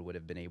 I never would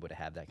have been able to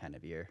have that kind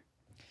of year?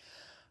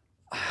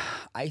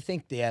 I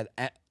think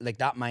like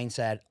that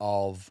mindset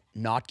of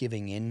not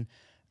giving in,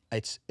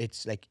 it's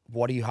like,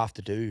 what do you have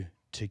to do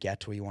to get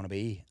to where you want to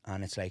be?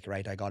 And it's like,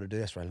 right, I got to do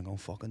this. Right, I'm going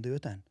to fucking do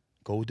it then.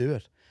 Go do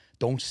it.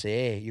 Don't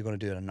say you're going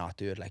to do it and not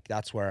do it. Like,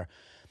 that's where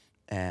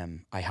I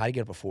had to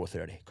get up at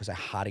 4:30 because I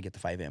had to get the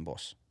 5 a.m.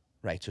 bus.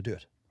 Right, so do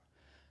it.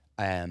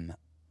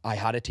 I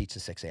had to teach the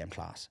 6 a.m.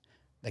 class.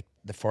 Like,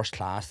 the first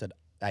class that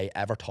I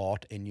ever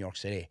taught in New York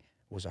City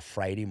was a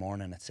Friday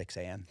morning at 6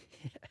 a.m.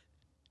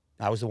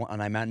 That was the one,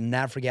 and I might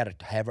never forget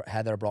it.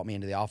 Heather brought me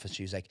into the office.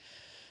 She was like,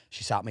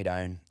 she sat me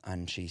down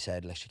and she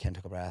said, like, she kind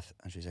of took a breath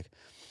and she was like,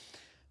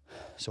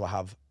 so I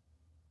have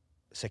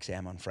 6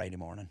 a.m. on Friday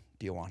morning.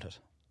 Do you want it?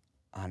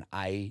 And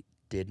I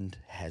didn't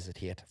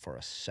hesitate for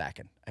a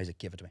second. I was like,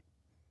 give it to me.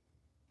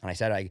 And I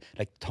said,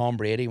 like Tom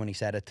Brady, when he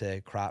said it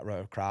to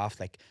Kraft,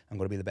 like, I'm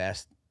going to be the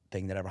best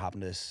thing that ever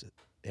happened to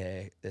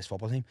this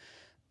football team.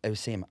 It was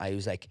the same. I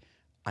was like,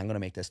 I'm going to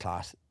make this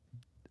class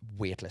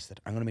waitlisted.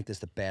 I'm going to make this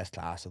the best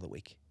class of the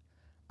week.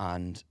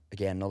 And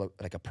again, another,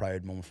 like, a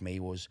proud moment for me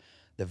was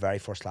the very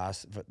first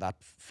class, that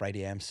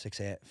Friday morning,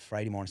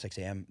 6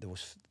 a.m., there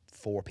was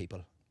 4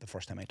 people the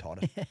first time I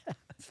taught it.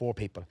 4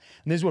 people.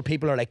 And this is where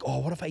people are like, oh,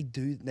 what if I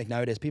do, like,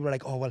 nowadays, people are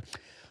like, oh, well,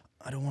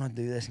 I don't want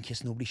to do this in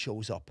case nobody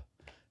shows up.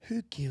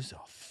 Who gives a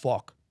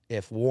fuck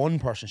if one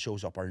person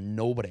shows up or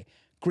nobody?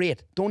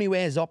 Great. The only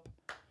way is up.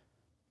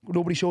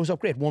 Nobody shows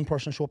up, great. One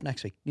person show up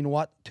next week. You know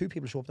what? 2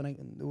 people show up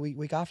the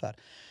week after that.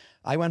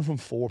 I went from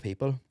 4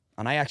 people,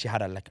 and I actually had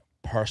to, like,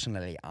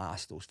 personally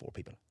ask those 4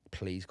 people,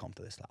 please come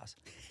to this class.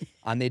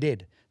 And they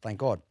did, thank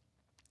God.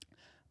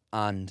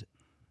 And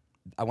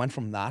I went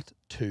from that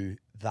to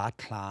that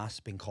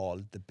class being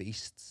called the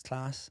Beasts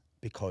class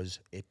because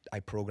I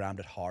programmed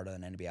it harder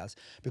than anybody else,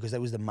 because that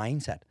was the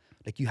mindset.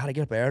 Like, you had to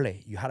get up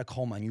early. You had to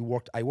come,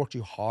 and I worked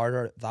you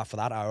harder for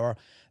that hour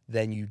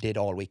than you did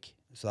all week.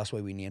 So that's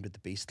why we named it the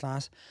Beast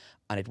class.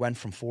 And it went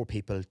from 4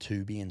 people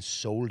to being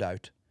sold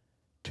out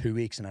 2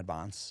 weeks in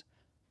advance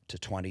to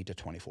 20 to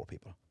 24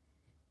 people,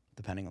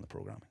 depending on the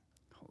programming.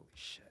 Holy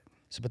shit.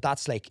 So, but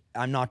that's like,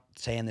 I'm not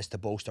saying this to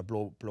boast or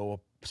blow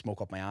up,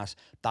 smoke up my ass.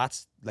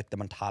 That's like the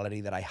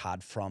mentality that I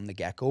had from the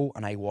get-go,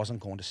 and I wasn't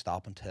going to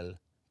stop until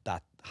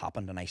that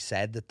happened. And I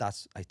said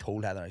I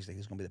told Heather, I was like,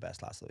 this is going to be the best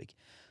class of the week.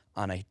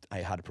 And I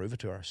had to prove it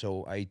to her.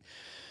 So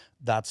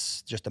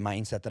that's just the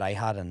mindset that I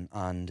had, and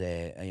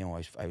you know,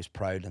 I was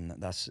proud, and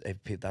that's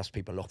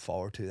people look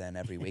forward to then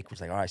every week. It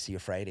was like, all right, see you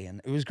Friday, and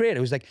it was great. It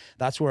was like,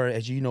 that's where,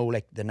 as you know,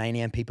 like, the 9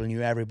 a.m. people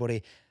knew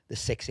everybody, the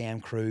 6 a.m.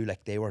 crew,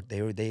 like, they were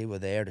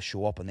there to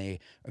show up, and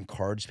they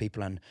encouraged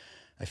people. And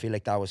I feel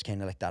like that was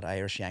kind of like that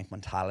Irish Yank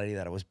mentality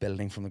that I was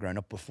building from the ground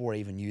up before I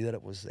even knew that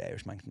it was the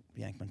Irish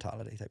Yank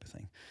mentality type of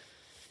thing.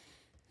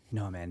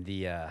 No, man,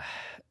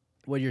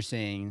 what you're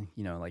saying,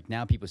 you know, like,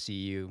 now people see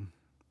you,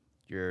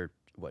 you're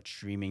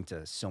streaming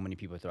to so many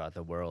people throughout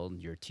the world.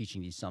 You're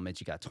teaching these summits.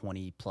 You got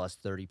 20 plus,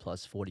 30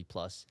 plus, 40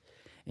 plus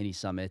in these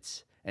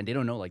summits, and they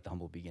don't know, like, the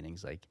humble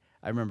beginnings. Like,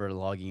 I remember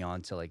logging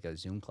on to, like, a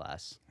Zoom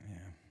class,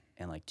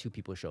 and, like, 2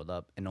 people showed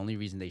up, and the only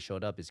reason they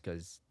showed up is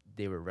because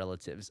they were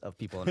relatives of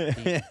people on our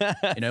team.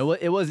 You know,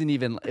 it wasn't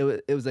even,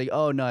 it was like,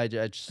 oh no, I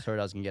just heard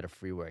I was gonna get a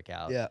free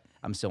workout. Yeah,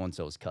 I'm so and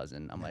so's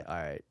cousin. I'm like, all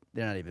right,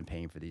 they're not even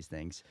paying for these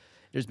things.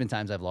 There's been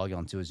times I've logged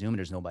on to a Zoom and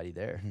there's nobody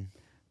there. Mm-hmm.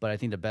 But I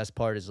think the best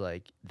part is,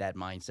 like, that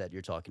mindset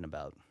you're talking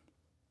about.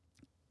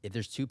 If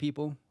there's 2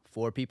 people,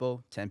 4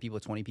 people, 10 people,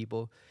 20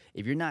 people,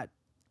 if you're not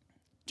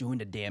doing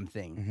the damn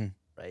thing,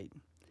 right?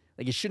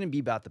 Like, it shouldn't be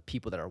about the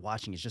people that are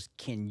watching. It's just,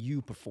 can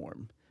you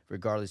perform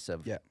regardless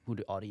of who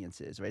the audience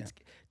is, right? Yeah. It's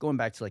going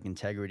back to, like,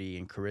 integrity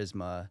and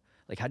charisma.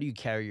 Like, how do you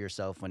carry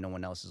yourself when no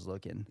one else is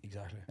looking?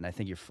 Exactly. And I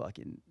think you're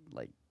fucking,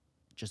 like,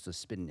 just a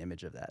spitting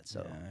image of that.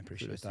 So yeah, I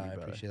appreciate that. I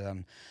appreciate that.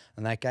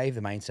 And that gave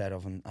the mindset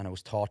of, and I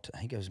was taught, I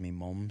think it was my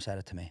mum said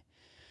it to me.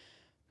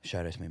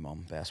 Shout out to my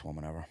mum, best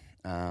woman ever.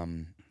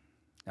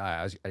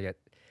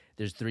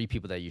 There's 3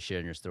 people that you share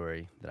in your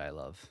story that I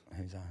love.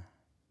 Who's that?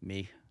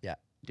 Me. Yeah.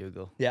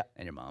 Dougal. Yeah.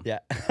 And your mom. Yeah.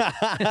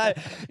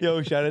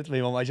 Yo, shout out to my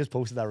mum. I just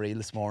posted that reel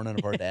this morning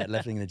of her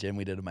deadlifting in the gym.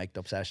 We did a mic'd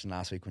up session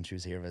last week when she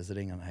was here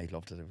visiting, and I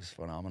loved it. It was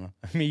phenomenal.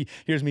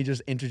 Here's me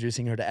just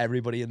introducing her to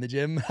everybody in the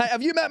gym. Hi,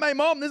 have you met my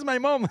mom? This is my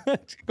mom.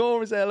 Go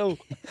over and say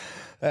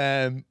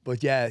hello.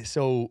 But yeah,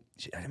 so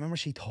I remember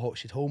she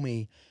told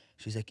me,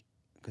 she's like,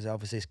 because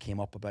obviously this came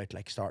up about,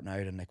 like, starting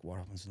out and, like, what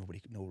happens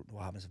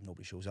if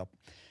nobody shows up.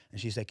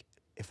 And she's like,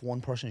 if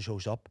one person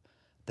shows up,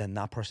 then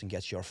that person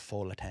gets your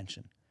full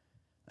attention.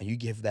 And you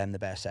give them the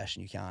best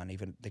session you can.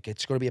 Even, like,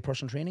 it's going to be a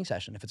personal training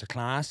session. If it's a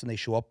class and they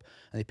show up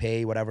and they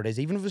pay whatever it is,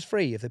 even if it's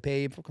free, if they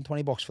pay fucking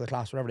 $20 for the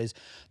class, whatever it is,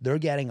 they're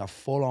getting a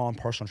full-on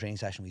personal training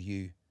session with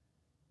you.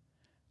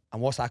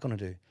 And what's that going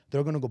to do?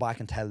 They're going to go back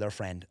and tell their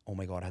friend, oh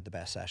my God, I had the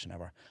best session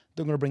ever.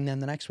 They're going to bring them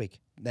the next week.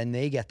 Then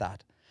they get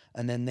that.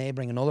 And then they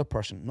bring another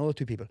person, another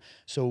 2 people.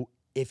 So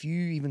if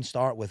you even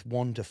start with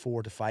 1 to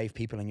 4 to 5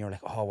 people and you're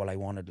like, oh, well, I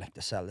wanted like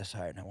to sell this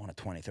out and I wanted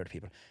 20, 30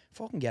 people.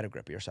 Fucking get a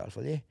grip of yourself,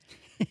 will you?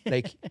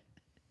 Like,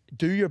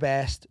 do your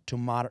best to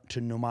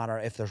no matter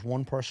if there's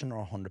 1 person or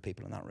 100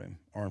 people in that room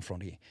or in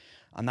front of you.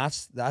 And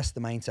that's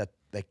the mindset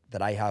like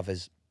that I have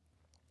is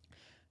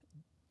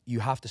you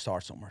have to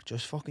start somewhere.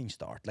 Just fucking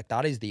start. Like,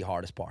 that is the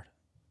hardest part.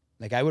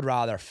 Like, I would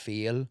rather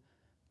fail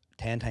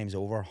 10 times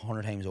over,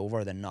 100 times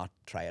over than not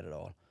try it at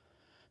all.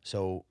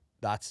 So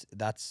that's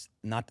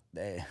not,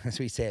 as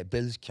we say, it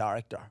builds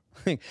character.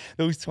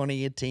 Those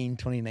 2018,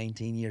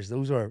 2019 years,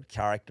 those were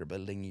character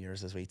building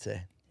years, as we'd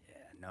say. Yeah,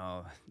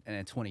 no. And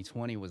then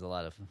 2020 was a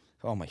lot of...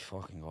 Oh my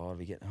fucking God,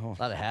 we get... Oh.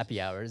 A lot of happy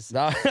hours.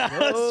 That's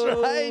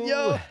right,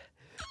 yo.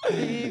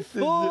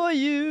 Before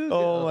you.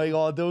 Oh my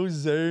God,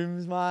 those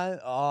Zooms, man.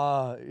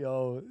 Oh,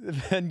 yo.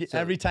 And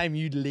every time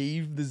you'd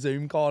leave the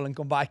Zoom call and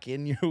come back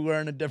in, you were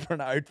wearing a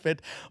different outfit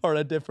or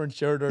a different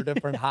shirt or a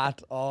different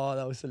hat. Oh,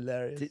 that was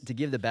hilarious. To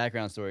give the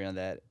background story on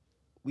that,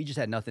 we just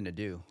had nothing to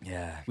do.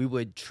 Yeah. We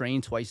would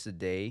train twice a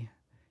day,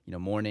 you know,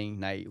 morning,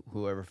 night,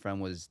 whoever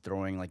friend was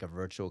throwing like a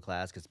virtual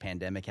class because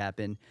pandemic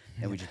happened.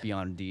 And we'd just be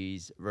on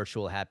these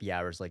virtual happy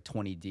hours, like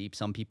 20 deep.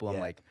 Some people I'm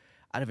like,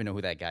 I don't even know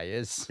who that guy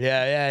is.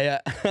 Yeah.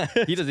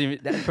 He doesn't even,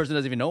 that person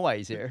doesn't even know why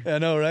he's here. I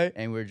know, right?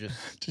 And we're just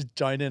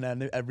joining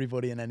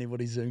everybody and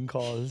anybody's Zoom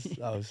calls.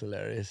 That was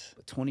hilarious.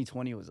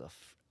 2020 was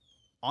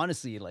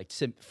honestly, like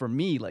for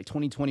me, like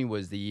 2020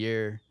 was the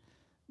year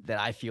that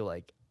I feel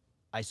like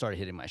I started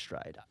hitting my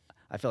stride.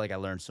 I feel like I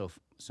learned so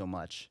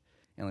much.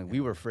 And like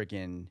we were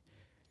freaking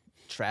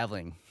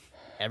traveling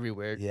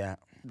everywhere. Yeah.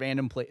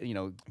 Random place, you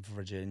know.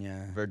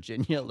 Virginia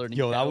learning.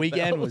 Yo, that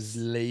weekend kettlebells. was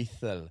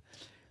lethal.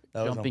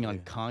 Jumping on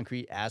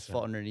concrete,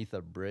 asphalt underneath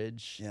a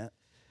bridge. Yeah.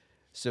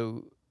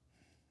 So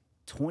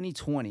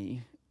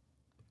 2020,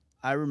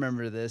 I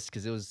remember this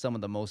because it was some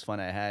of the most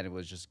fun I had. It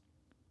was just,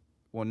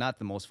 well, not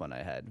the most fun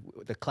I had.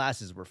 The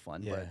classes were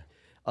fun, but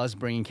us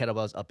bringing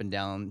kettlebells up and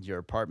down your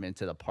apartment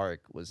to the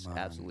park was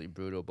absolutely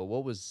brutal. But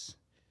what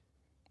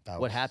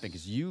happened?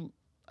 Because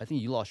I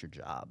think you lost your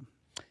job.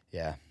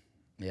 Yeah.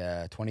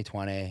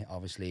 2020,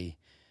 obviously,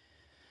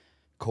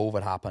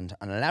 COVID happened.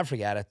 And I'll never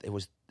forget it. It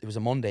was a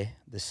Monday,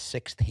 the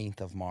 16th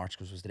of March,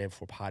 because it was the day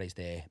before Paddy's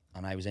Day.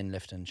 And I was in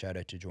lifting, shout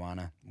out to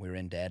Joanna. We were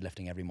in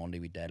deadlifting every Monday,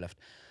 we'd deadlift.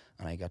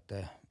 And I got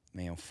the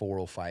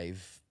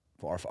 405,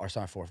 or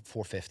sorry,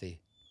 450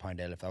 pound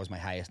deadlift. That was my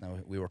highest. Now,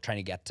 we were trying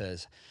to get to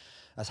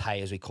as high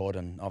as we could.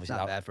 And obviously,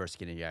 Not bad for a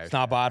skinny Irish. It's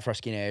not bad for a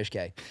skinny Irish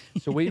guy.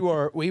 So we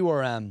were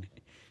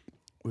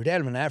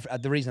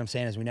deadlifting. The reason I'm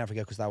saying is we never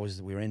forget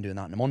because we were in doing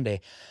that on a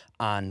Monday.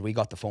 And we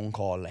got the phone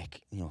call,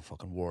 like, you know,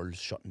 fucking world's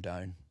shutting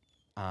down.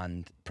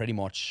 And pretty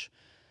much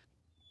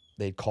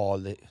they'd call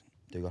they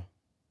go,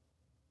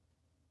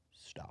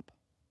 stop.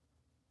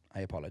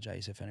 I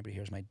apologize if anybody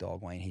hears my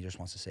dog whine. He just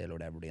wants to say hello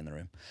to everybody in the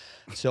room.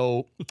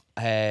 So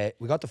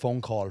we got the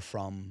phone call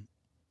from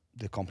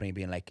the company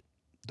being like,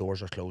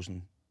 doors are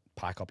closing,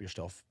 pack up your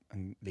stuff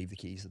and leave the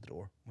keys at the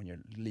door when you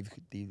leave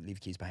the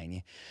keys behind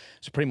you.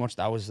 So pretty much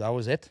that was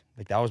it.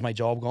 Like, that was my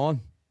job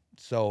gone.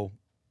 So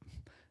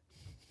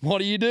what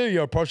do?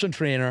 You're a personal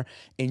trainer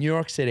in New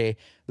York City.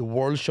 The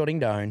world's shutting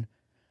down.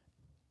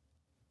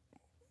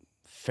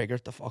 Figure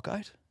it the fuck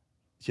out.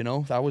 You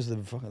know, that was the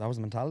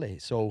mentality.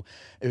 So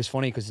it was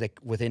funny because like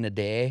within a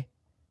day,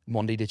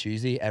 Monday to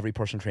Tuesday, every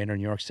personal trainer in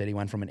New York City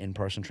went from an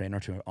in-person trainer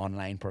to an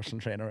online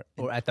personal trainer.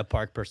 Or at the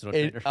park personal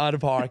trainer. At a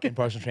park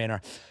in-person trainer.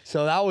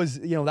 So that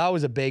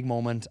was a big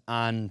moment.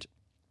 And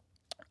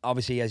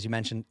obviously, as you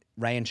mentioned,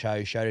 Ryan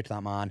Chow, shout out to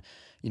that man.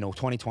 You know,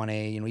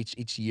 2020, you know,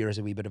 each year is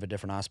a wee bit of a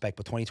different aspect.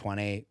 But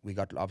 2020, we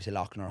got obviously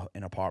locked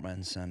in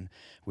apartments and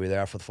we were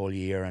there for the full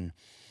year. And,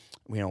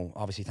 you know,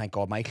 obviously, thank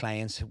God, my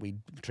clients, we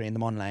trained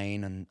them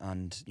online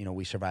and you know,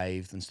 we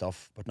survived and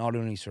stuff. But not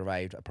only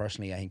survived,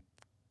 personally, I think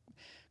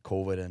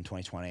COVID in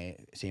 2020,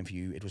 same for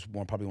you, it was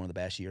probably one of the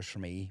best years for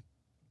me.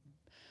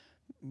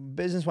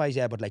 Business-wise,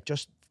 yeah, but like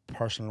just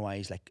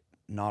personal-wise, like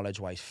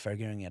knowledge-wise,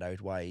 figuring it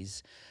out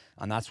wise.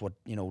 And that's what,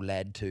 you know,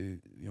 led to,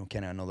 you know,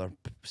 kind of another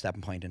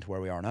stepping point into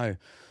where we are now.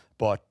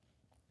 But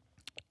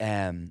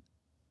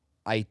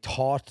I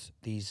taught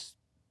these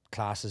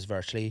classes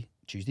virtually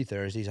Tuesday,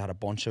 Thursdays. I had a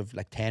bunch of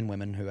like 10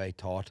 women who I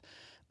taught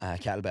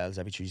kettlebells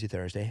every Tuesday,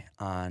 Thursday.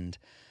 And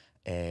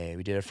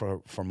we did it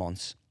for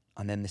months.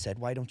 And then they said,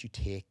 why don't you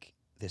take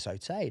this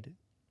outside?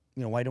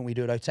 You know, why don't we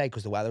do it outside?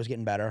 Because the weather was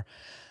getting better.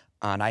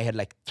 And I had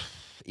like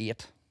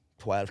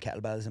 12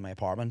 kettlebells in my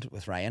apartment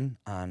with Ryan.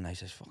 And I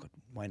said, fuck it,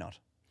 why not?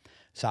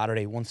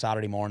 One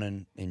Saturday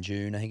morning in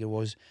June, I think it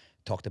was,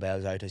 took the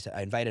bells out.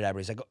 I invited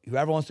everybody. I said,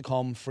 whoever wants to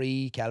come,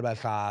 free kettlebell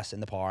class in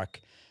the park.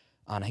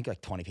 And I think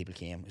like 20 people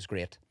came. It was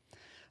great.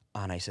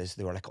 And I says,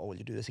 they were like, oh, will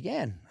you do this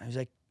again? I was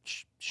like,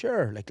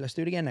 sure, like, let's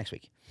do it again next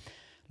week.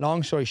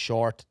 Long story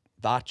short,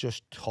 that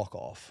just took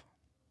off.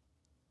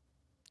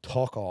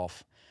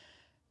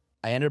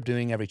 I ended up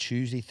doing every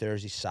Tuesday,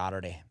 Thursday,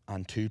 Saturday,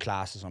 and 2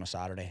 classes on a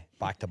Saturday,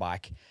 back to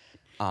back.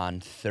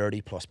 and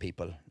 30 plus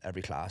people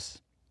every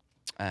class,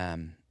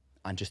 and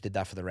just did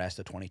that for the rest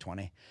of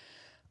 2020.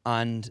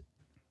 And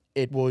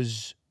it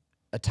was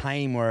a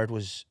time where it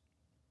was,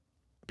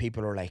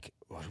 people are like,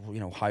 you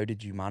know, how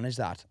did you manage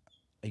that?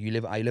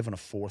 I live on a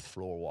 4th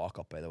floor walk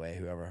up, by the way.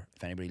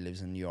 If anybody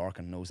lives in New York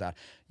and knows that,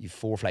 you've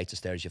 4 flights of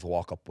stairs you have to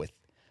walk up with.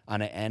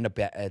 And I end up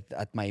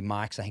at my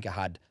max, I think I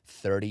had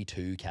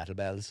 32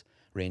 kettlebells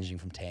ranging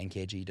from 10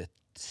 kg to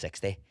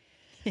 60.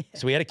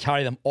 So we had to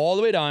carry them all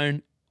the way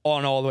down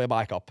and all the way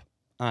back up.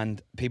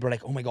 And people are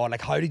like, oh my God,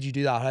 like, how did you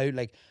do that?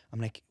 I'm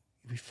like,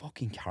 we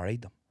fucking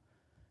carried them.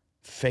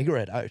 Figure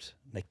it out.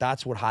 Like,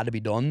 that's what had to be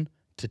done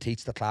to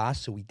teach the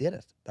class. So we did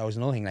it. That was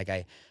another thing. Like,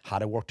 I had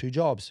to work 2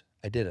 jobs.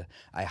 I did it.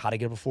 I had to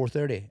get up at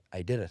 4:30.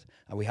 I did it.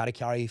 And we had to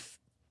carry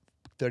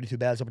 32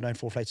 bells up and down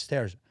 4 flights of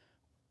stairs.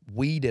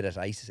 We did it.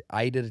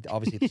 I did it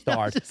obviously at the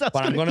start,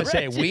 but I'm going to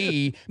say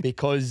we,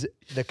 because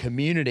the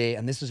community,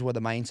 and this is where the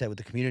mindset with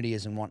the community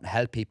is, and wanting to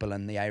help people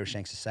and the Irish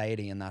Yank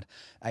society and that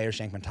Irish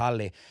Yank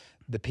mentality.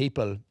 The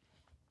people,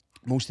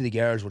 most of the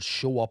girls would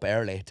show up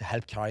early to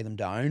help carry them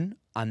down,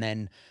 and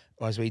then,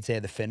 as we'd say,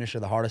 the finish or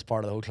the hardest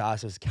part of the whole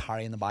class was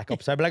carrying them back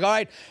up. So I'd be like, all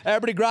right,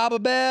 everybody grab a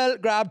bell,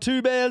 grab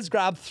 2 bells,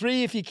 grab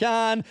 3 if you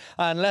can,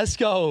 and let's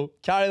go.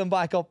 Carry them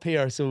back up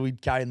here. So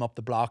we'd carry them up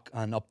the block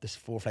and up this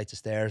 4 flights of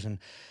stairs. And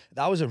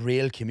that was a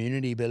real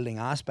community building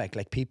aspect.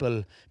 Like,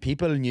 people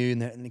knew,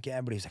 and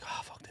everybody was like,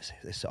 oh, fuck,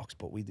 this sucks.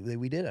 But we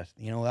did it.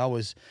 You know, that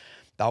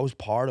was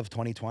part of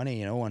 2020,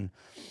 you know, and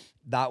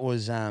that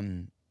was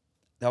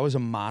a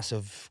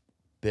massive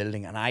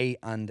building.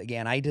 And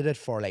again, I did it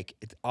for, like,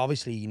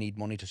 obviously you need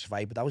money to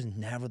survive, but that was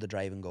never the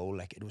driving goal.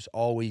 Like, it was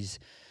always,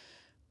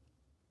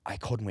 I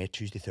couldn't wait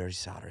Tuesday,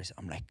 Thursday, Saturdays.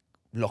 I'm like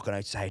looking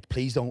outside,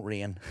 please don't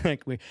rain.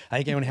 Like, I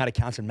think I only had to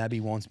cancel maybe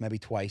once, maybe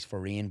twice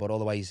for rain, but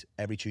otherwise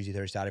every Tuesday,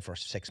 Thursday, Saturday for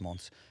 6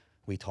 months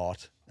we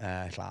taught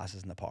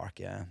classes in the park.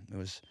 Yeah, it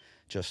was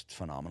just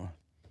phenomenal.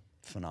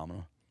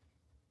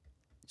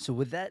 So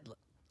with that,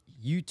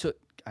 you took,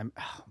 oh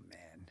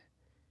man,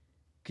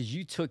 because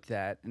you took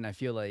that, and I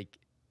feel like,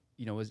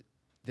 you know,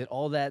 did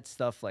all that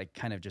stuff, like,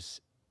 kind of just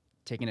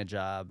taking a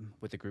job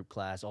with a group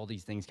class, all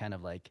these things kind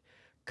of like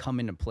come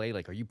into play?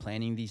 Like, are you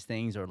planning these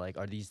things, or like,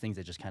 are these things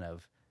that just kind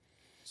of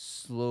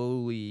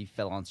slowly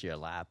fell onto your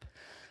lap?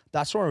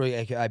 That's where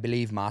I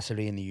believe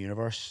massively in the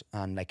universe,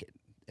 and like,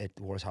 it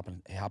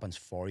happens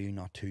for you,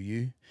 not to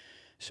you.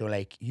 So,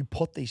 like, you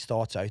put these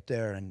thoughts out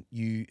there and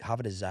you have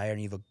a desire and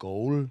you have a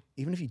goal,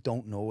 even if you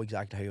don't know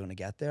exactly how you're going to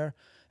get there,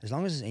 as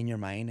long as it's in your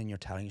mind and you're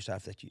telling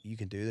yourself that you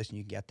can do this and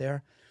you can get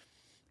there,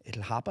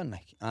 it'll happen.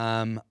 Like,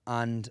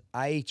 and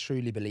I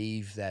truly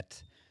believe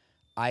that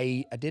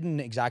I didn't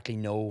exactly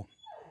know.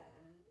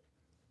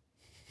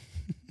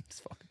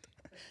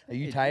 Are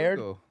you tired?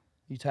 Dougal.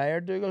 You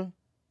tired, Dougal?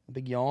 A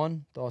big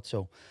yawn? Thought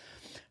so.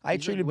 I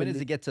truly when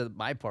does it get to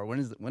my part?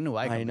 When do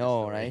I come I to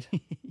know, this right?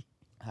 story?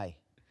 Hi.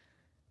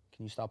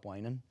 Can you stop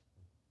whining?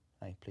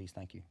 Hi, please,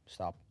 thank you.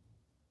 Stop.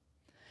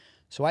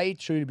 So I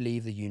truly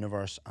believe the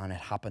universe, and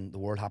the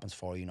world happens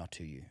for you, not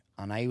to you.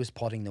 And I was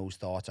putting those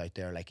thoughts out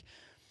there, like,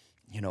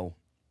 you know,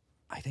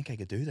 I think I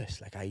could do this.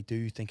 Like, I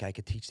do think I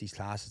could teach these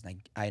classes.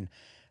 And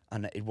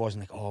it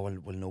wasn't like, oh, well,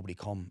 will nobody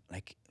come?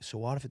 Like, so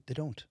what if they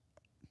don't?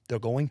 They're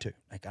going to.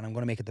 Like, and I'm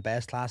going to make it the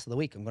best class of the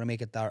week. I'm going to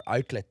make it their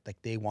outlet. Like,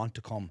 they want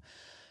to come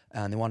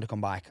and they want to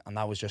come back. And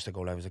that was just a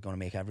goal. I was going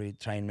to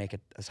try and make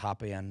it as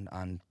happy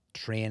and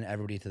train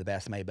everybody to the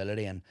best of my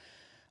ability.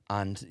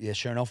 And yeah,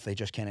 sure enough, it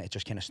just kind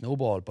of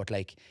snowballed. But,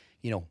 like,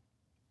 you know,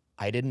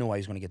 I didn't know I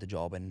was going to get the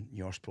job in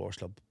Your Explorers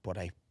Club, but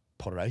I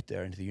put it out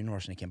there into the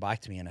universe and it came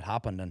back to me and it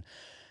happened. And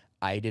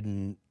I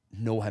didn't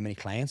know how many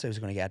clients I was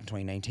going to get in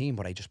 2019,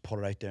 but I just put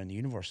it out there in the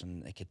universe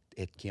and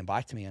it came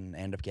back to me and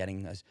ended up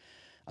getting,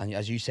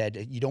 as you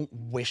said, you don't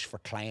wish for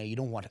client. You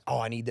don't want, oh,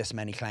 I need this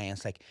many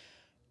clients. Like,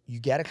 you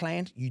get a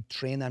client, you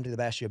train them to the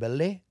best of your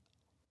ability,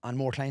 and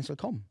more clients will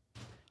come.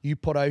 You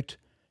put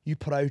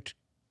out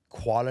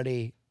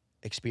quality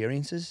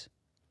experiences,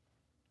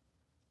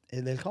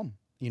 they'll come.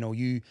 You know,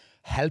 you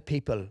help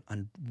people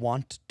and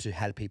want to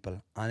help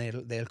people,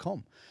 and they'll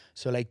come.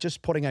 So, like,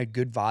 just putting out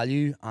good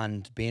value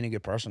and being a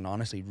good person,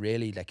 honestly,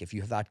 really, like, if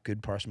you have that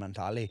good person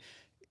mentality,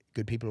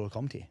 good people will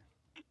come to you.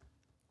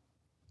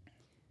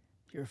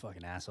 You're a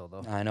fucking asshole,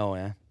 though. I know,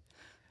 yeah.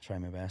 Try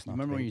my best. Not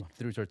Remember to when be, you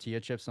threw tortilla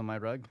chips on my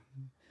rug?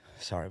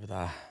 Sorry about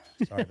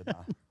that. Sorry about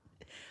that.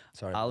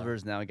 Sorry.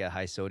 Oliver's now got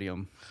high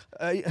sodium.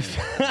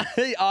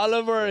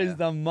 Oliver is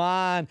the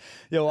man.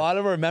 Yo,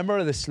 Oliver,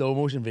 remember the slow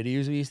motion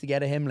videos we used to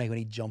get of him, like when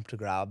he jumped to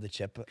grab the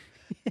chip?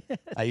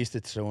 I used to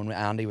throw, when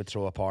Andy would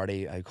throw a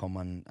party, I'd come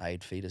and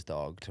I'd feed his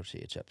dog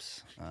tortilla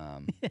chips.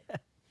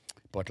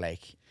 But,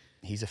 like,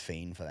 he's a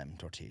fiend for them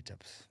tortilla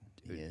chips.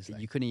 He is,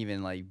 like, you couldn't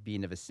even, like, be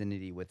in the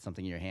vicinity with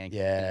something in your hand.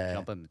 Yeah,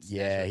 jump and snatch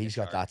yeah, like a he's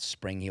got shark. that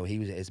spring. He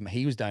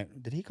was down.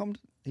 Did he come?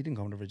 He didn't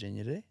come to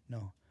Virginia, did he?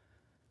 No.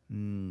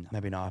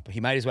 Maybe not, but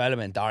he might as well have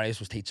been. Darius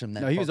was teaching him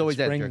that. No, he was always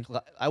spring. at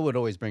your I would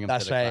always bring him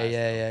That's to the right. class.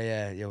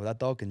 Yeah. Yo, that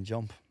dog can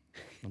jump.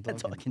 That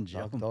dog can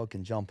jump. Dog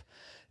can jump.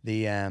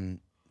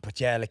 But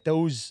yeah, like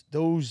those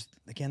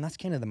again. That's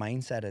kind of the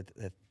mindset.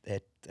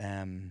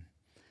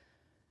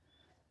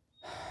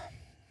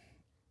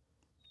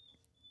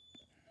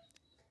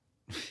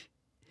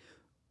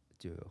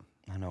 Dude,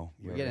 I know.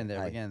 we're getting there.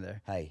 We're getting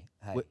there. Hey,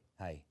 What-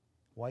 hey.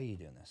 Why are you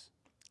doing this?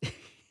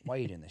 Why are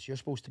you doing this? You're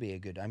supposed to be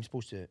I'm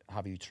supposed to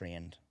have you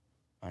trained,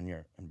 and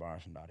you're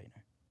embarrassing Daddy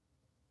now.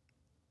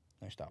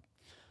 Now stop.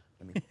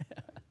 Let me.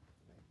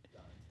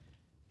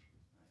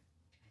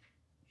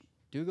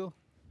 Dougal?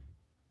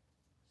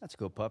 That's a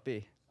good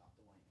puppy.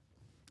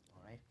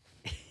 All right.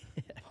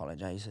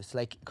 Apologize. It's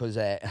like, because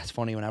it's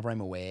funny, whenever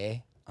I'm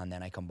away and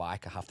then I come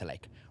back, I have to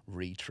like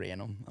retrain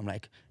them. I'm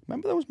like,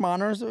 remember those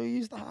manners that we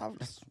used to have?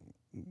 Let's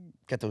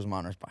get those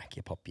manners back,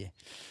 you pup, you.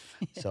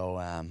 So,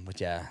 but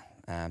yeah,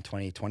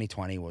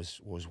 2020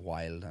 was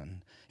wild.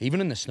 And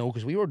even in the snow,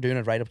 because we were doing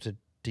it right up to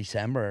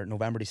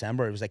November,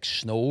 December, it was like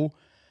snow.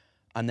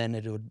 And then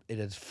it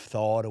had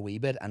thawed a wee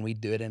bit, and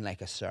we'd do it in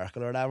like a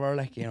circle or whatever,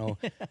 like, you know.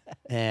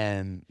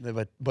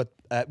 But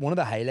one of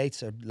the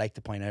highlights I'd like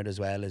to point out as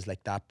well is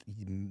like that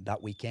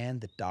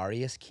weekend that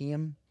Darius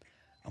came,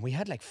 and we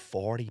had like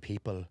 40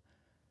 people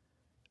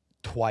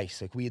twice.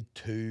 Like we had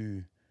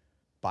 2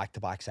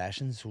 back-to-back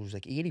sessions, so it was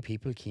like 80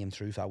 people came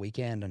through for that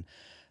weekend,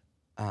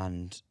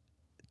 and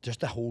just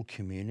the whole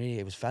community.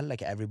 It felt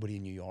like everybody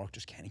in New York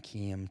just kind of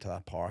came to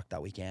that park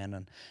that weekend,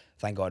 and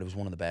thank God it was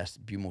one of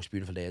the most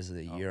beautiful days of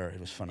the year. It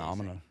was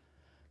phenomenal.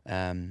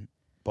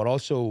 But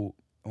also,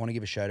 I want to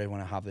give a shout out when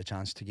I have the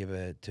chance to give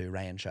it to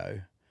Ryan Chow.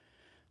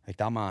 Like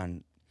that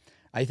man,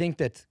 I think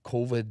that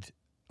COVID,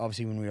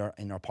 obviously when we were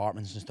in our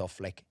apartments and stuff,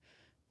 like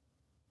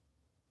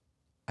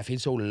I feel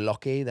so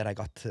lucky that I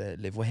got to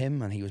live with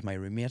him and he was my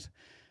roommate,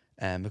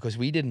 because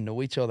we didn't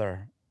know each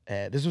other.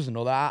 This was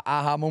another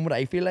aha moment,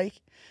 I feel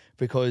like,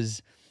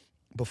 because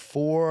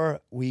before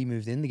we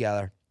moved in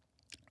together,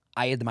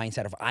 I had the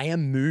mindset of, I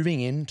am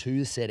moving into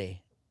the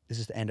city. This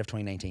is the end of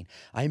 2019.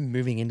 I'm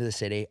moving into the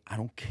city. I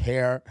don't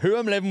care who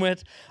I'm living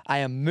with. I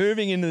am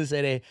moving into the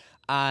city.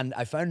 And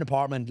I found an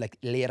apartment like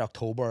late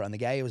October, and the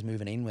guy I was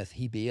moving in with,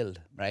 he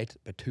bailed, right?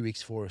 About 2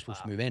 weeks before I was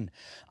supposed to move in.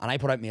 And I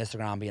put out my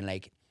Instagram being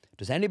like,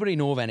 does anybody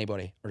know of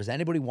anybody? Or does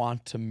anybody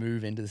want to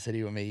move into the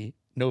city with me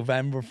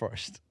November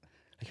 1st?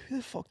 Like, who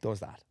the fuck does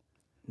that?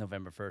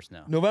 November 1st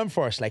now. November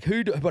 1st. Like,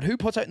 who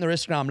puts out in their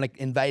Instagram, like,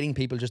 inviting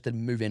people just to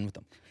move in with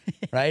them?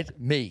 Right?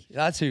 Me.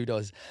 That's who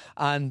does.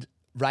 And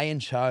Ryan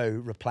Chow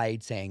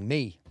replied saying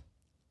me.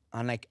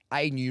 And, like,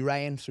 I knew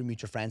Ryan through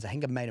mutual friends. I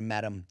think I might have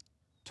met him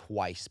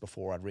twice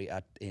before it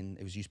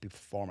was used to be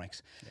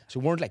Performix. Yeah. So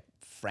we weren't, like,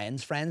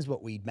 friends,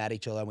 but we'd met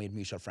each other and we had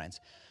mutual friends.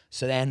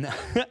 So then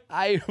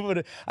I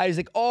was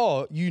like,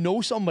 oh, you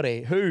know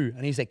somebody? Who?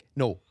 And he's like,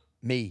 no,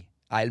 me.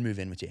 I'll move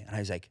in with you. And I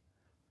was like,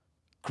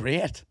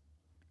 great.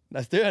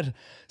 Let's do it.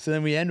 So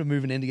then we ended up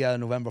moving in together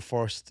November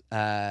 1st,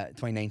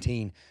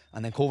 2019.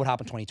 And then COVID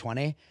happened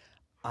 2020.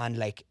 And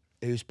like,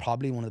 it was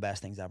probably one of the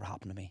best things that ever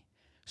happened to me.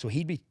 So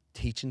he'd be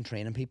training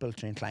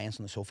clients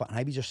on the sofa. And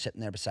I'd be just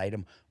sitting there beside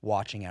him,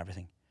 watching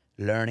everything,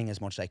 learning as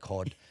much as I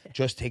could,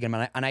 just taking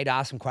him. And I'd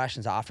ask him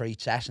questions after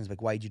each session,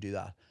 like, why did you do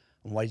that?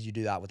 And why did you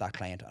do that with that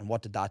client? And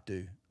what did that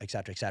do? Et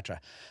cetera, et cetera.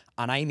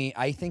 And I mean,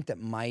 I think that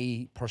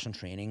my personal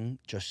training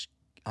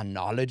and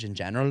knowledge in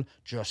general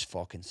just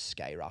fucking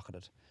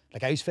skyrocketed.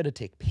 Like, I was fit to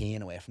take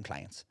pain away from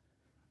clients.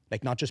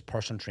 Like, not just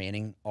personal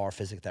training or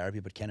physical therapy,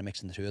 but kind of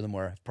mixing the two of them,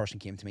 where if a person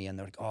came to me and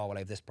they're like, oh, well,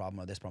 I have this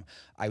problem or this problem.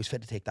 I was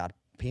fit to take that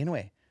pain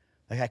away.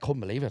 Like, I couldn't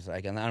believe it.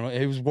 Like, and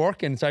it was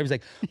working. So I was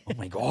like, oh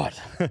my God,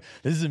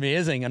 this is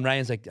amazing. And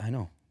Ryan's like, I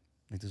know.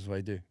 Like, this is what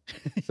I do.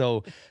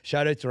 So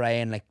shout out to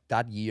Ryan. Like,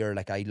 that year,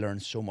 like, I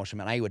learned so much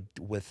from him. And I would,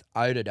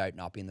 without a doubt,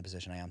 not be in the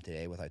position I am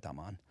today without that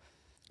man.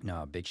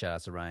 No, big shout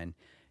out to Ryan.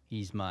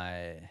 He's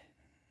the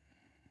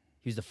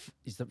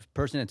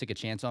person that took a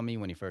chance on me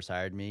when he first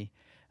hired me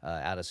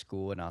out of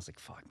school, and I was like,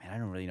 fuck, man, I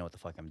don't really know what the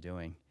fuck I'm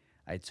doing.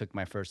 I took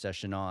my first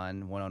session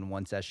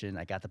one-on-one session.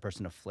 I got the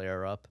person to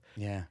flare up.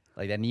 Yeah.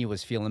 Like, that knee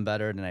was feeling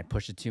better, and then I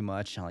pushed it too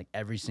much. And like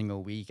every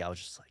single week, I was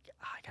just like,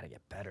 I gotta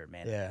get better,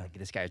 man. Yeah. Like,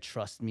 this guy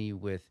trusts me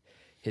with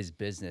his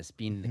business,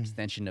 being an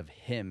extension of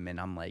him, and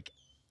I'm like,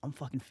 I'm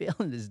fucking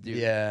failing this dude.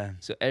 Yeah.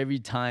 So every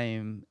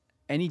time,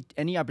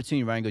 any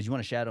opportunity, Ryan goes, you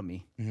want to shadow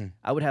me?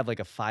 I would have like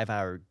a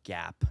 5-hour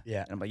gap.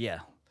 Yeah. And I'm like, yeah.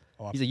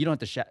 He's like, you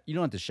don't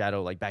have to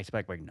shadow like back to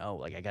back. Like, no,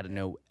 like, I got to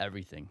know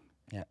everything.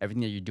 Yeah.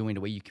 Everything that you're doing,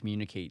 the way you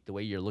communicate, the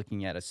way you're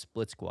looking at a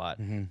split squat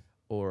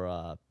or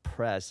a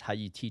press, how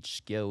you teach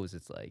skills.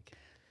 It's like,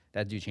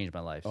 that dude changed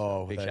my life.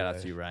 Oh, big shout out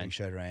to you, Ryan. Big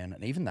shout out to Ryan.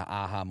 And even the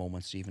aha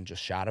moments, even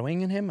just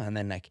shadowing in him. And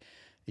then, like,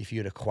 if you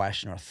had a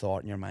question or a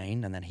thought in your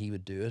mind, and then he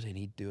would do it, and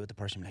he'd do it, the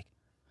person would be like,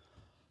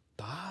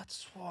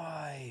 that's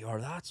why,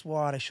 or that's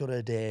what I should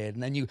have did.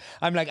 And then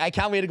I'm like, I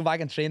can't wait to go back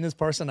and train this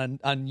person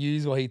and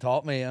use what he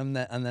taught me. And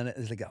then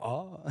it's like,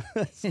 oh.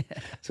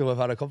 So I've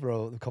had a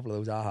couple of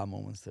those aha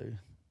moments too.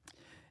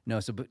 No,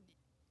 so but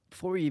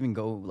before we even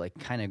go, like,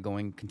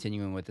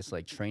 continuing with this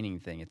like training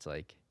thing, it's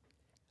like,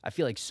 I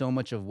feel like so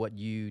much of what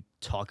you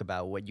talk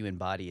about, what you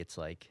embody, it's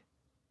like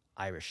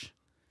Irish.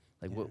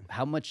 Like,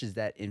 how much does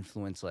that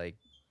influence like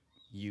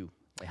you,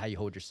 like how you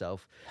hold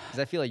yourself? Because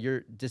I feel like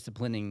you're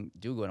disciplining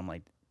Dougal, and I'm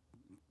like,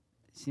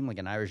 seem like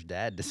an Irish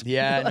dad.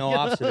 Yeah, no,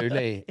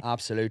 absolutely,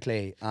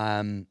 absolutely.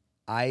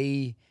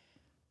 I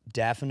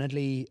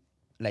definitely,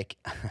 like,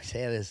 I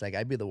say this, like,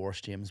 I'd be the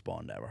worst James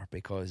Bond ever,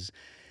 because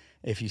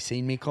if you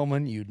seen me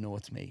coming, you'd know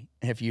it's me.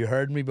 If you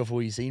heard me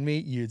before you seen me,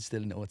 you'd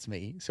still know it's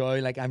me. So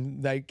I'm like,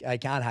 I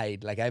can't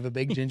hide. Like, I have a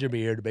big ginger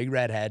beard, a big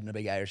red head, and a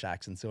big Irish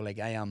accent. So like,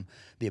 I am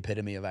the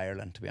epitome of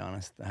Ireland, to be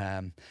honest.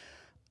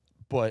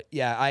 But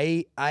yeah,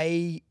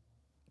 I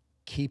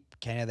keep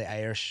kind of the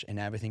Irish in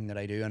everything that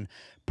I do, and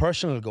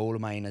personal goal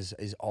of mine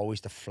is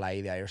always to fly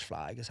the Irish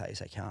flag as high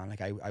as I can.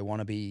 Like, I want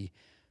to be,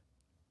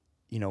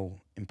 you know,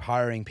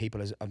 empowering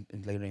people, as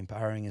literally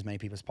empowering as many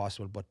people as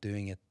possible, but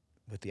doing it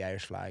with the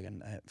Irish flag,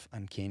 and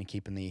kind of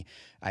keeping the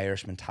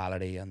Irish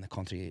mentality and the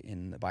country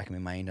in the back of my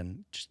mind,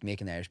 and just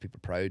making the Irish people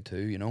proud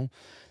too, you know.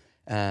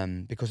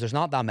 Because there's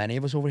not that many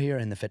of us over here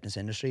in the fitness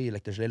industry.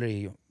 Like, there's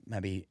literally,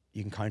 maybe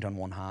you can count on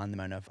one hand the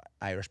amount of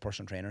Irish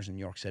personal trainers in New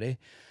York City,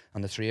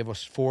 and the three of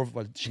us, well,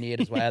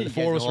 Sinead as well, the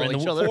four of us were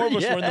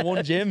in the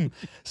one gym.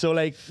 So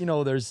like, you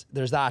know, there's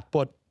that.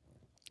 But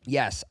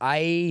yes,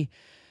 again,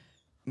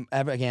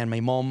 my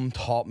mum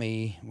taught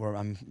me,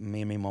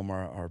 me and my mum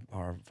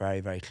are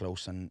very, very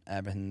close, and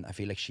everything. I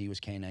feel like she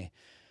was kind of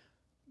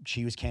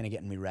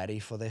getting me ready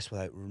for this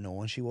without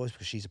knowing she was,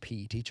 because she's a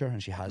PE teacher,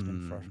 and she has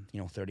been for,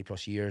 you know, 30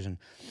 plus years, and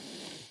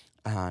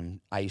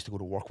I used to go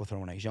to work with her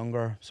when I was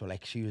younger. So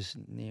like, she was,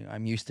 you know,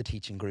 I'm used to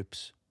teaching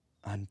groups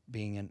and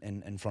being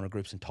in front of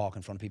groups and talking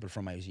in front of people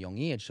from I was a young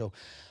age. So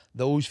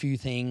those few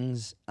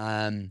things,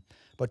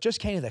 but just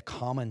kind of the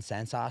common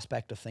sense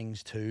aspect of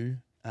things too,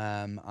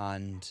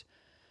 and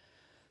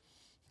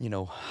you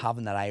know,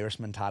 having that Irish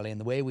mentality, and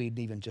the way we'd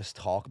even just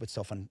talk about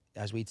stuff, and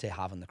as we'd say,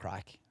 having the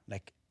crack.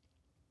 Like,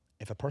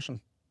 if a person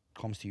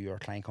comes to you, or a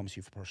client comes to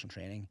you for personal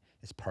training,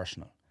 it's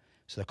personal.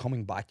 So they're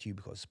coming back to you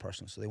because it's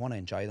personal. So they want to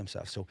enjoy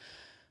themselves. So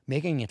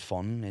making it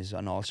fun is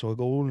also a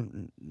goal.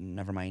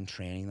 Never mind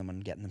training them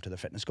and getting them to their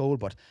fitness goal,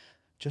 but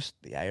just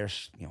the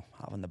Irish, you know,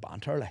 having the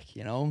banter, like,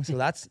 you know. So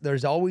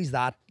there's always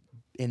that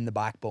in the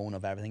backbone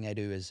of everything I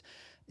do, is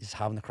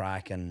having the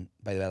crack. And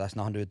by the way, that's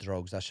nothing to do with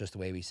drugs. That's just the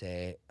way we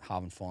say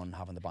having fun,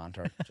 having the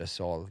banter. Just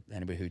so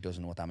anybody who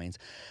doesn't know what that means.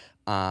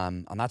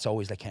 And that's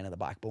always like kind of the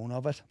backbone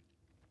of it.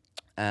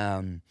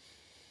 You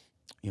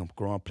know,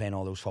 growing up playing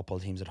all those football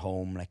teams at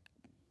home, like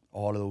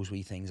all of those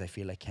wee things, I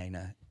feel like kind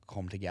of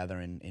come together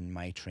in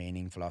my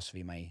training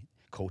philosophy, my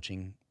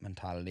coaching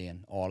mentality,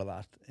 and all of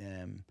that.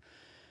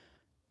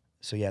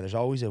 So yeah, there's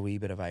always a wee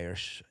bit of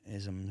Irish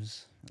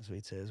isms, as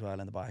we'd say, as well,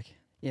 in the back.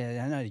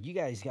 Yeah, I know you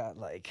guys got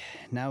like,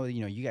 now,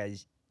 you know, you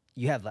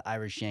have the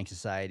Irish Yank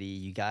Society,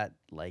 you got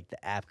like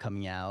the app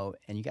coming out,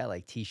 and you got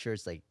like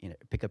t-shirts, like, you know,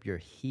 pick up your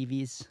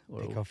heavies.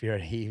 Pick up your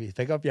heavies.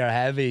 Pick up your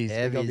heavies.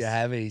 Pick up your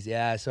heavies.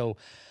 Yeah. So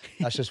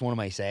that's just one of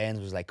my sayings,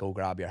 was like, go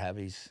grab your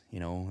heavies.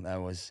 You know,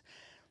 that was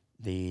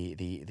the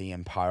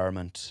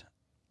empowerment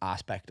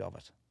aspect of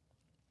it.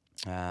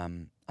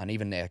 And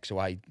even like, so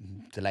I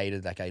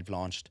delighted, like, I've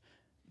launched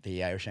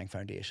the Irish Yank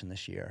Foundation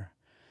this year.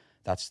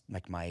 That's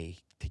like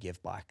to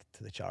give back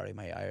to the charity,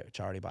 my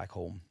charity back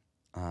home.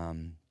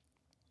 And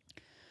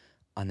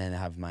then I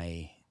have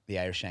the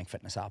Irish Yank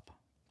Fitness app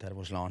that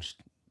was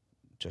launched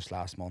just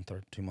last month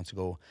or 2 months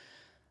ago.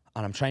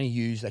 And I'm trying to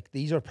use, like,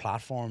 these are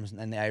platforms,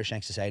 and the Irish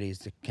Yank Society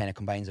is kind of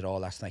combines it all.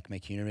 That's like my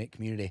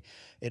community.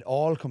 It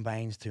all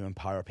combines to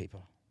empower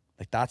people.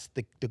 Like, that's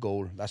the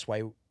goal. That's why,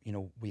 you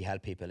know, we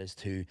help people, is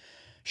to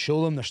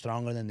show them they're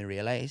stronger than they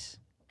realize.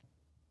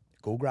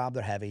 Go grab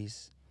their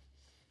heavies.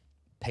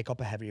 Pick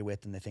up a heavier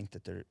weight than they think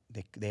that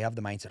they have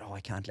the mindset, oh, I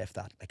can't lift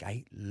that. Like,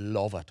 I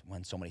love it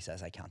when somebody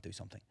says I can't do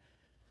something,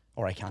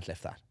 or I can't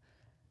lift that,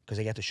 because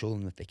I get to show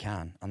them that they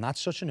can. And that's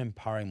such an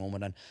empowering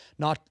moment. And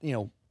not, you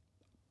know,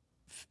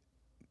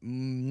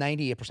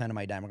 98% of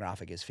my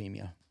demographic is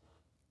female.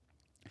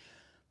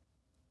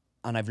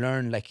 And I've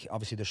learned, like,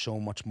 obviously there's so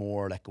much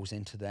more that goes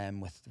into them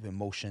with the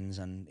emotions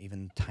and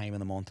even time of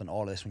the month and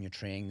all of this when you're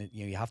training.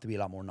 You know, you have to be a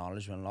lot more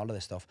knowledgeable in a lot of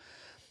this stuff.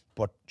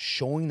 But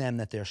showing them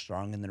that they're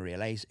strong and they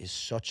realize is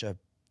such a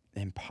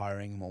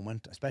empowering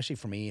moment, especially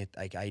for me.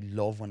 Like, I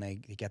love when I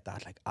get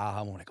that, like, aha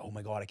moment, like, oh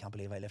my God, I can't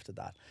believe I lifted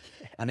that.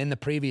 And in the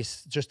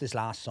previous, just this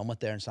last summit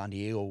there in San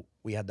Diego,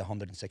 we had the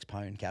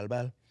 106-pound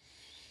kettlebell,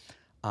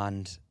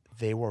 and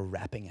they were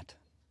repping it.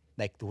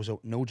 Like, there was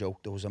no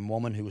joke, there was a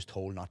woman who was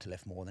told not to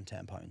lift more than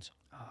 10 pounds.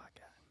 Oh,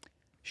 God.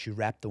 She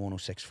repped the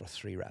 106 for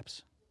 3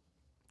 reps,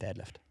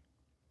 deadlift.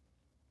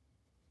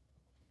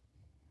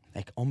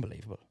 Like,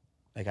 unbelievable.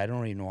 Like, I don't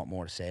really know what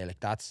more to say. Like,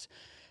 that's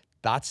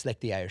like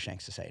the Irish Yank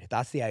Society.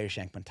 That's the Irish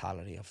Yank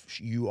mentality of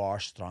you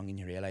are strong and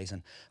you realise.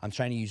 And I'm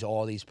trying to use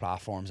all these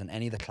platforms and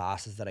any of the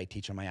classes that I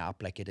teach on my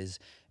app. Like, it is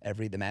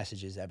the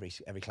message is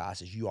every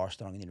class is you are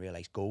strong and you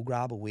realise. Go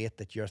grab a weight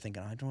that you're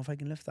thinking, I don't know if I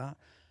can lift that.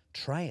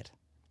 Try it.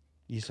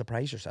 You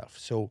surprise yourself.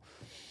 So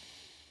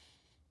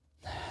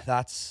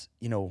that's,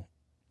 you know,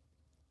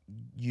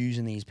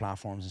 using these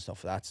platforms and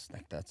stuff. That's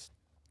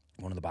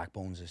one of the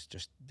backbones, is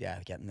just, yeah,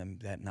 getting them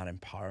that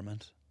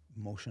empowerment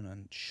motion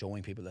and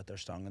showing people that they're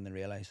strong and they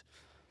realise.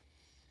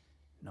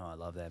 No, I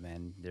love that,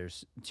 man.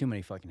 There's too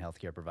many fucking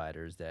healthcare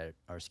providers that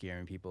are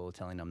scaring people,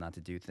 telling them not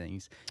to do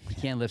things. You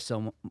can't lift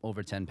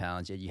over 10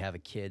 pounds, yet you have a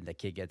kid. That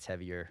kid gets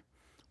heavier.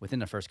 Within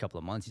the first couple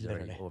of months, he's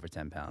already Literally. over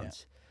 10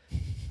 pounds.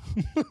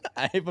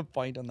 I have a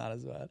point on that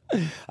as well.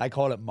 I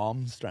call it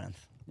mom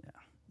strength. Yeah.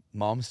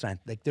 Mom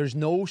strength. Like, there's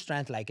no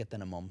strength like it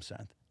than a mom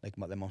strength. Like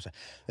the mom strength.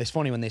 It's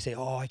funny when they say,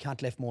 "Oh, I can't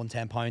lift more than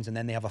 10 pounds," and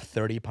then they have a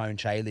 30-pound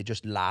child. They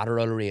just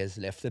lateral raise,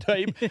 lift it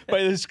out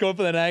by the scruff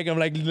of the neck. I'm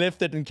like,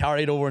 lift it and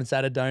carry it over and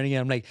set it down again.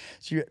 I'm like,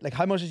 so you're like,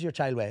 how much does your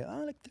child weigh?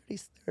 Oh, like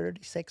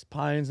 36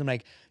 pounds. I'm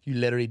like, you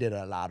literally did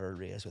a lateral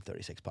raise with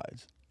 36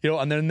 pounds. You know,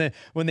 and then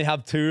when they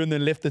have two and they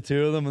lift the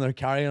two of them and they're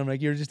carrying them,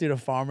 like, you're just doing a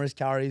farmer's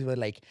carries with,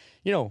 like,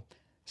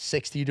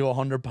 60 to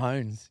 100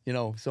 pounds,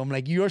 So I'm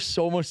like, you're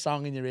so much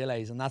stronger than you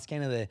realize. And that's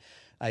kind of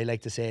I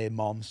like to say,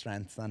 mom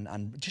strength,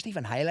 and just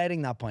even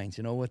highlighting that point,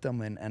 with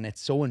them. And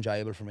it's so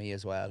enjoyable for me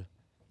as well.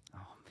 Oh,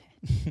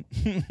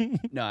 man.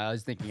 No, I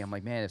was thinking, I'm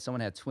like, man, if someone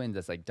had twins,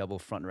 that's like double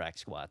front rack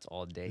squats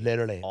all day.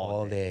 Literally,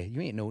 all day.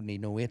 You ain't need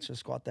no weights,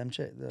 just squat them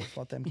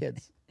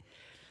kids.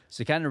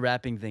 So kind of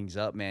wrapping things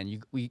up, man,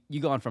 you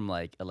gone from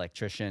like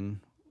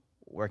electrician,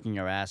 working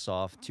your ass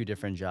off, 2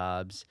 different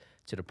jobs,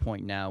 to the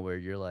point now where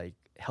you're like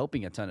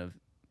helping a ton of,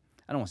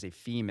 I don't want to say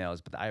females,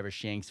 but the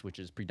Irish Yanks, which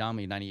is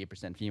predominantly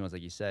 98% females,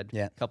 like you said.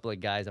 Yeah. A couple of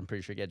guys, I'm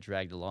pretty sure, get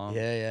dragged along.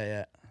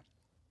 Yeah.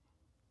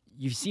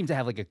 You seem to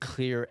have like a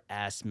clear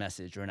ass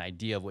message or an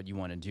idea of what you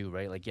want to do,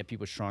 right? Like, get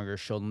people stronger,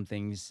 show them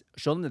things,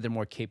 show them that they're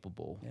more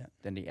capable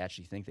than they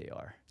actually think they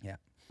are. Yeah.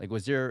 Like,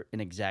 was there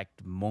an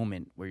exact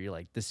moment where you're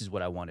like, this is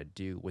what I want to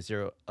do? Was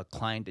there a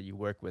client that you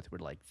work with where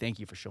like, thank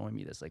you for showing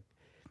me this? Like,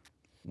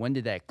 when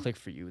did that click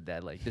for you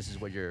that like, this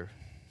is what you're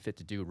fit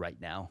to do right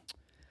now?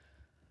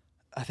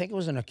 I think it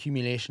was an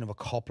accumulation of a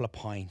couple of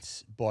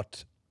points,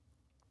 but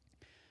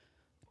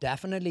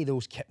definitely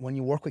when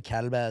you work with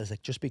kettlebells,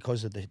 like, just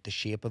because of the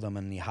shape of them,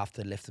 and you have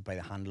to lift it by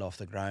the handle off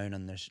the ground,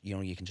 and there's,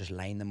 you can just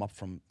line them up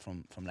from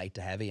light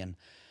to heavy, and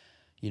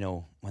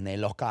when they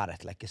look at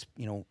it, like, it's,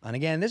 and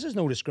again, this is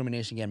no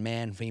discrimination against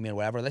men, female,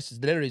 whatever. This is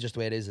literally just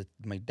the way it is.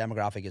 My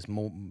demographic is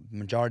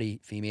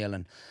majority female,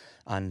 and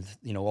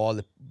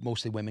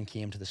mostly women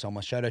came to the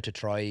summit. Shout out to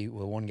Troy,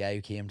 one guy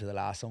who came to the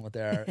last summit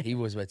there. He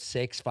was with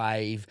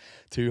 6'5",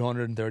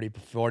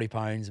 40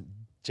 pounds,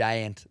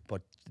 giant,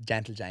 but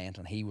gentle giant,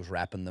 and he was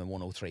repping the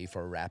 103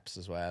 for reps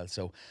as well.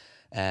 So,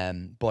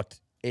 but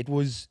it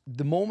was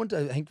the moment,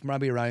 I think,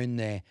 maybe around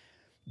the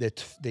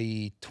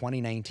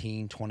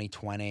 2019,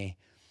 2020,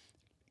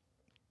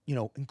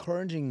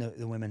 encouraging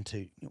the women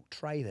to,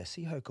 try this,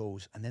 see how it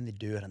goes, and then they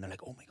do it, and they're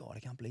like, oh my God, I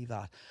can't believe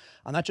that.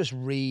 And that just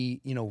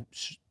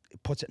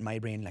puts it in my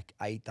brain, like,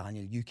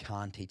 Daniel, you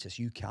can teach this,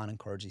 you can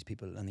encourage these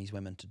people and these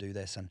women to do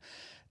this. And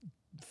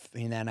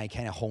then I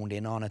kind of honed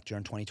in on it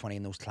during 2020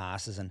 in those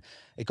classes, and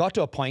it got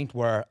to a point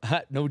where,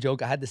 no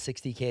joke, I had the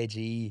 60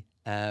 kg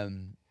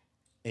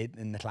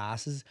in the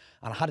classes,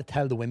 and I had to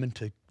tell the women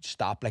to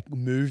stop, like,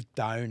 move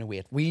down a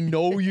weight. We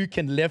know you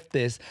can lift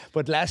this,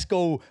 but let's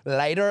go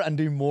lighter and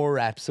do more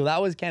reps. So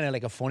that was kind of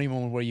like a funny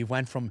moment where you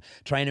went from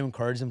trying to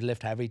encourage them to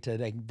lift heavy to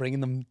like bringing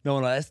them, no,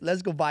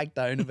 let's go back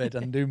down a bit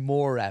and do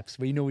more reps.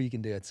 We know you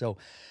can do it. So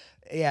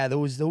yeah,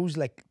 those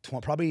like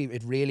probably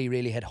it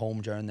really hit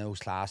home during those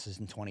classes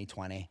in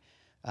 2020.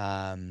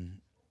 And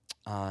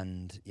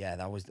yeah,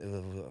 that was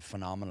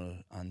phenomenal.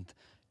 And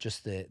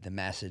just the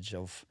message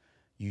of,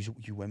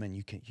 you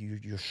women,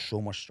 you're so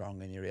much stronger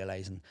than you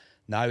realize. And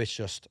now it's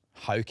just,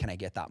 how can I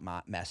get that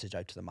message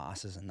out to the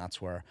masses? And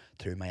that's where,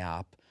 through my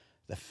app,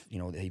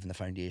 even the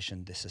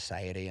foundation, the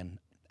society, and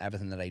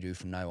everything that I do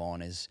from now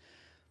on is,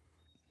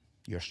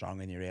 you're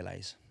stronger than you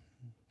realize.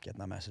 Getting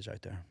that message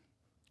out there.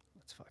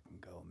 Let's fucking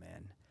go,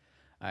 man.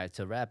 All right,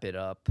 to wrap it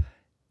up,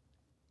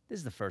 this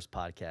is the first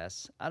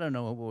podcast. I don't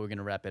know what we're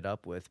gonna wrap it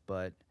up with,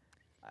 but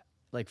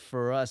like,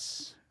 for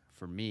us,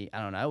 for me,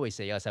 I don't know. I always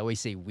say us. I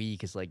always say we,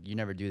 because like, you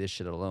never do this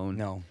shit alone.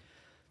 No.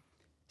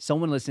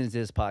 Someone listens to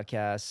this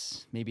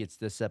podcast. Maybe it's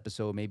this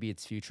episode. Maybe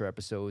it's future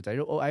episodes. I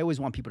always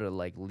want people to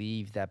like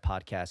leave that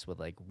podcast with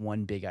like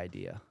one big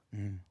idea,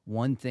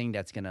 one thing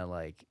that's gonna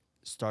like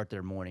start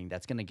their morning.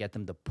 That's gonna get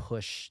them to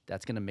push.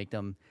 That's gonna make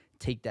them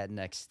take that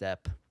next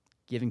step.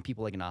 Giving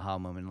people like an aha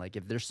moment. Like,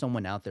 if there's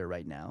someone out there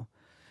right now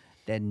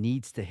that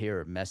needs to hear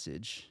a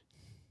message,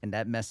 and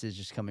that message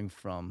is coming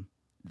from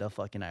the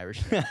fucking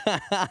Irish,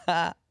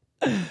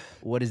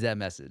 what is that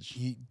message?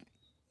 You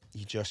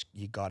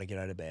got to get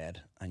out of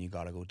bed, and you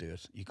got to go do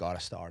it. You got to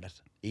start it.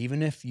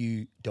 Even if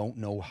you don't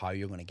know how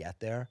you're going to get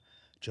there,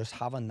 just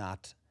having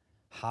that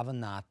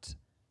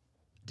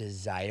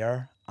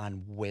desire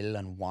and will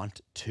and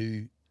want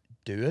to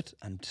do it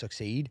and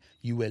succeed,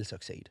 you will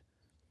succeed.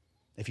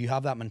 If you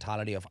have that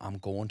mentality of, I'm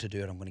going to do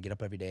it, I'm going to get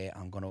up every day,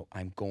 I'm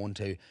going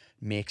to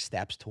make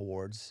steps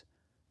towards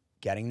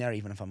getting there,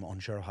 even if I'm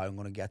unsure of how I'm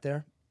going to get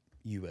there,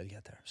 you will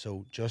get there.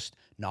 So just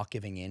not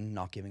giving in,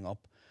 not giving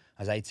up.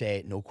 As I'd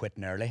say, no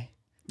quitting early.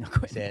 No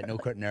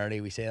quitting early.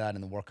 We say that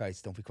in the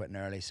workouts, don't be quitting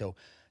early. So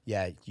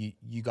yeah,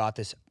 you got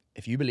this.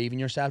 If you believe in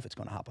yourself, it's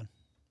going to happen.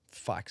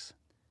 Facts.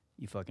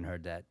 You fucking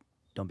heard that.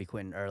 Don't be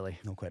quitting early.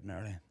 No quitting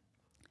early.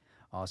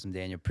 Awesome,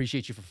 Daniel.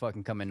 Appreciate you for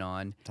fucking coming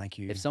on. Thank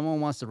you. If someone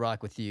wants to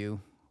rock with you,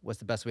 what's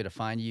the best way to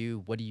find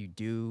you? What do you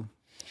do?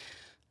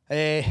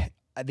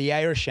 The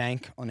Irish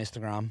Yank on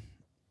Instagram.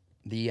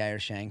 The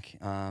Irish Yank.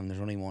 There's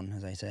only one,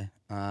 as I say.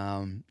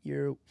 And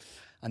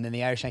then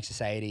the Irish Yank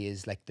Society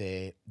is like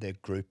the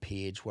group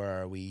page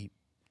where we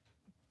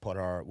put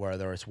where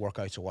there's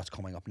workouts or what's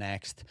coming up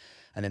next.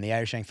 And then the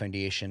Irish Yank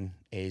Foundation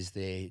is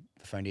the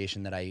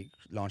foundation that I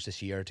launched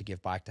this year to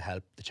give back to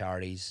help the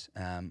charities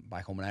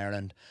back home in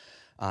Ireland.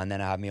 And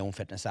then I have my own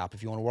fitness app.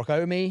 If you want to work out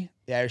with me,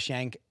 the Irish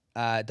Yank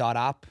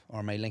 .app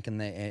or my link in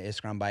the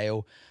Instagram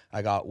bio,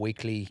 I got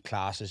weekly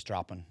classes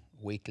dropping.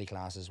 Weekly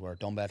classes where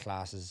dumbbell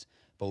classes,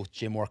 both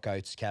gym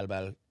workouts,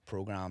 kettlebell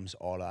programs,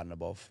 all that and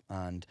above.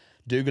 And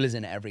Dougal is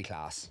in every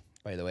class,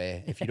 by the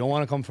way. If you don't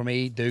want to come for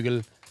me,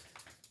 Dougal,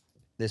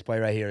 this boy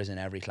right here is in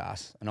every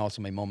class. And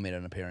also my mum made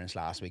an appearance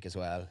last week as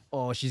well.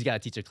 Oh, she's got to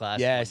teach a class.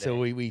 Yeah, so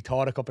we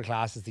taught a couple of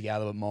classes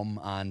together with mum,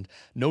 and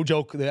no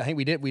joke, I think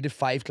we did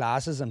 5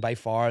 classes, and by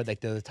far,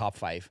 like, they're the top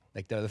 5.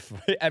 Like, they're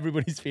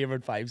everybody's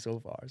favorite 5 so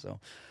far. So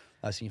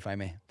that's how you find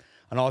me.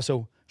 And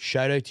also,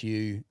 shout out to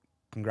you.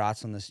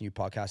 Congrats on this new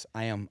podcast.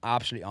 I am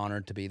absolutely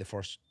honoured to be the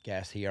first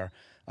guest here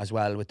as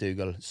well with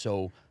Dougal.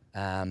 So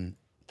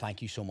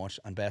thank you so much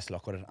and best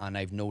luck with it. And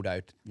I've no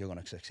doubt you're going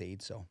to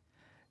succeed. So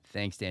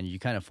thanks, Daniel. You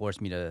kind of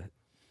forced me to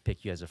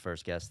pick you as a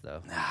first guest,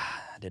 though.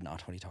 I did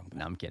not. What are you talking about?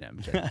 No, I'm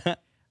kidding.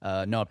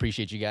 No, I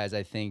appreciate you guys.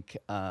 I think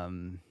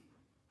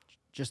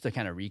just to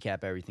kind of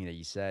recap everything that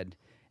you said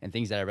and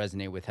things that I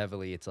resonate with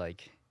heavily, it's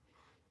like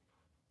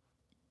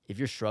if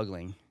you're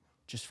struggling,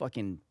 just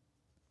fucking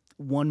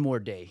one more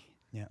day.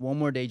 Yeah. One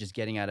more day, just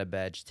getting out of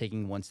bed, just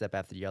taking one step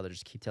after the other.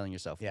 Just keep telling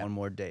yourself, one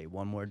more day,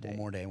 one more day, one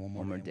more day,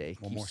 one more day.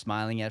 Keep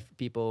smiling at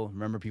people.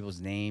 Remember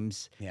people's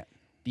names. Yeah.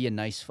 Be a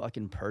nice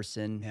fucking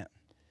person. Yeah.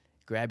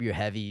 Grab your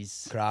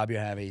heavies. Grab your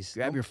heavies.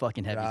 Grab your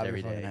fucking heavies Grab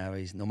every your fucking day.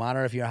 Heavies. No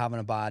matter if you're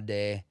having a bad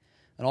day.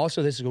 And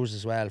also this goes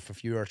as well for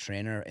if you're a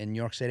trainer in New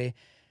York City.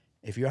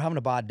 If you're having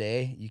a bad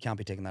day, you can't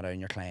be taking that out on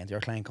your client. Your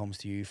client comes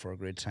to you for a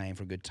good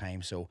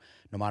time. So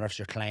no matter if it's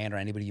your client or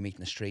anybody you meet in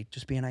the street,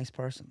 just be a nice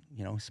person.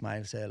 You know,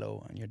 smile, say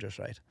hello, and you're just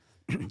right.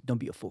 Don't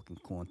be a fucking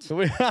cunt.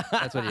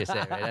 That's what you say,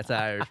 right? That's how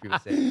Irish people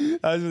say.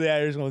 That's what the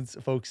Irish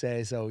folks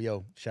say. So,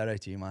 yo, shout out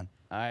to you, man.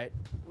 All right,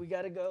 we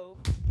gotta go.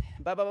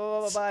 Bye, bye, bye,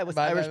 bye, bye, bye. What's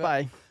Bye, the Irish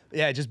bye? bye?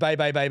 Yeah, just bye,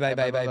 bye, bye, bye,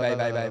 bye, bye, bye,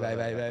 bye, bye, bye,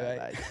 bye,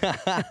 bye,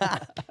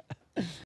 bye, bye.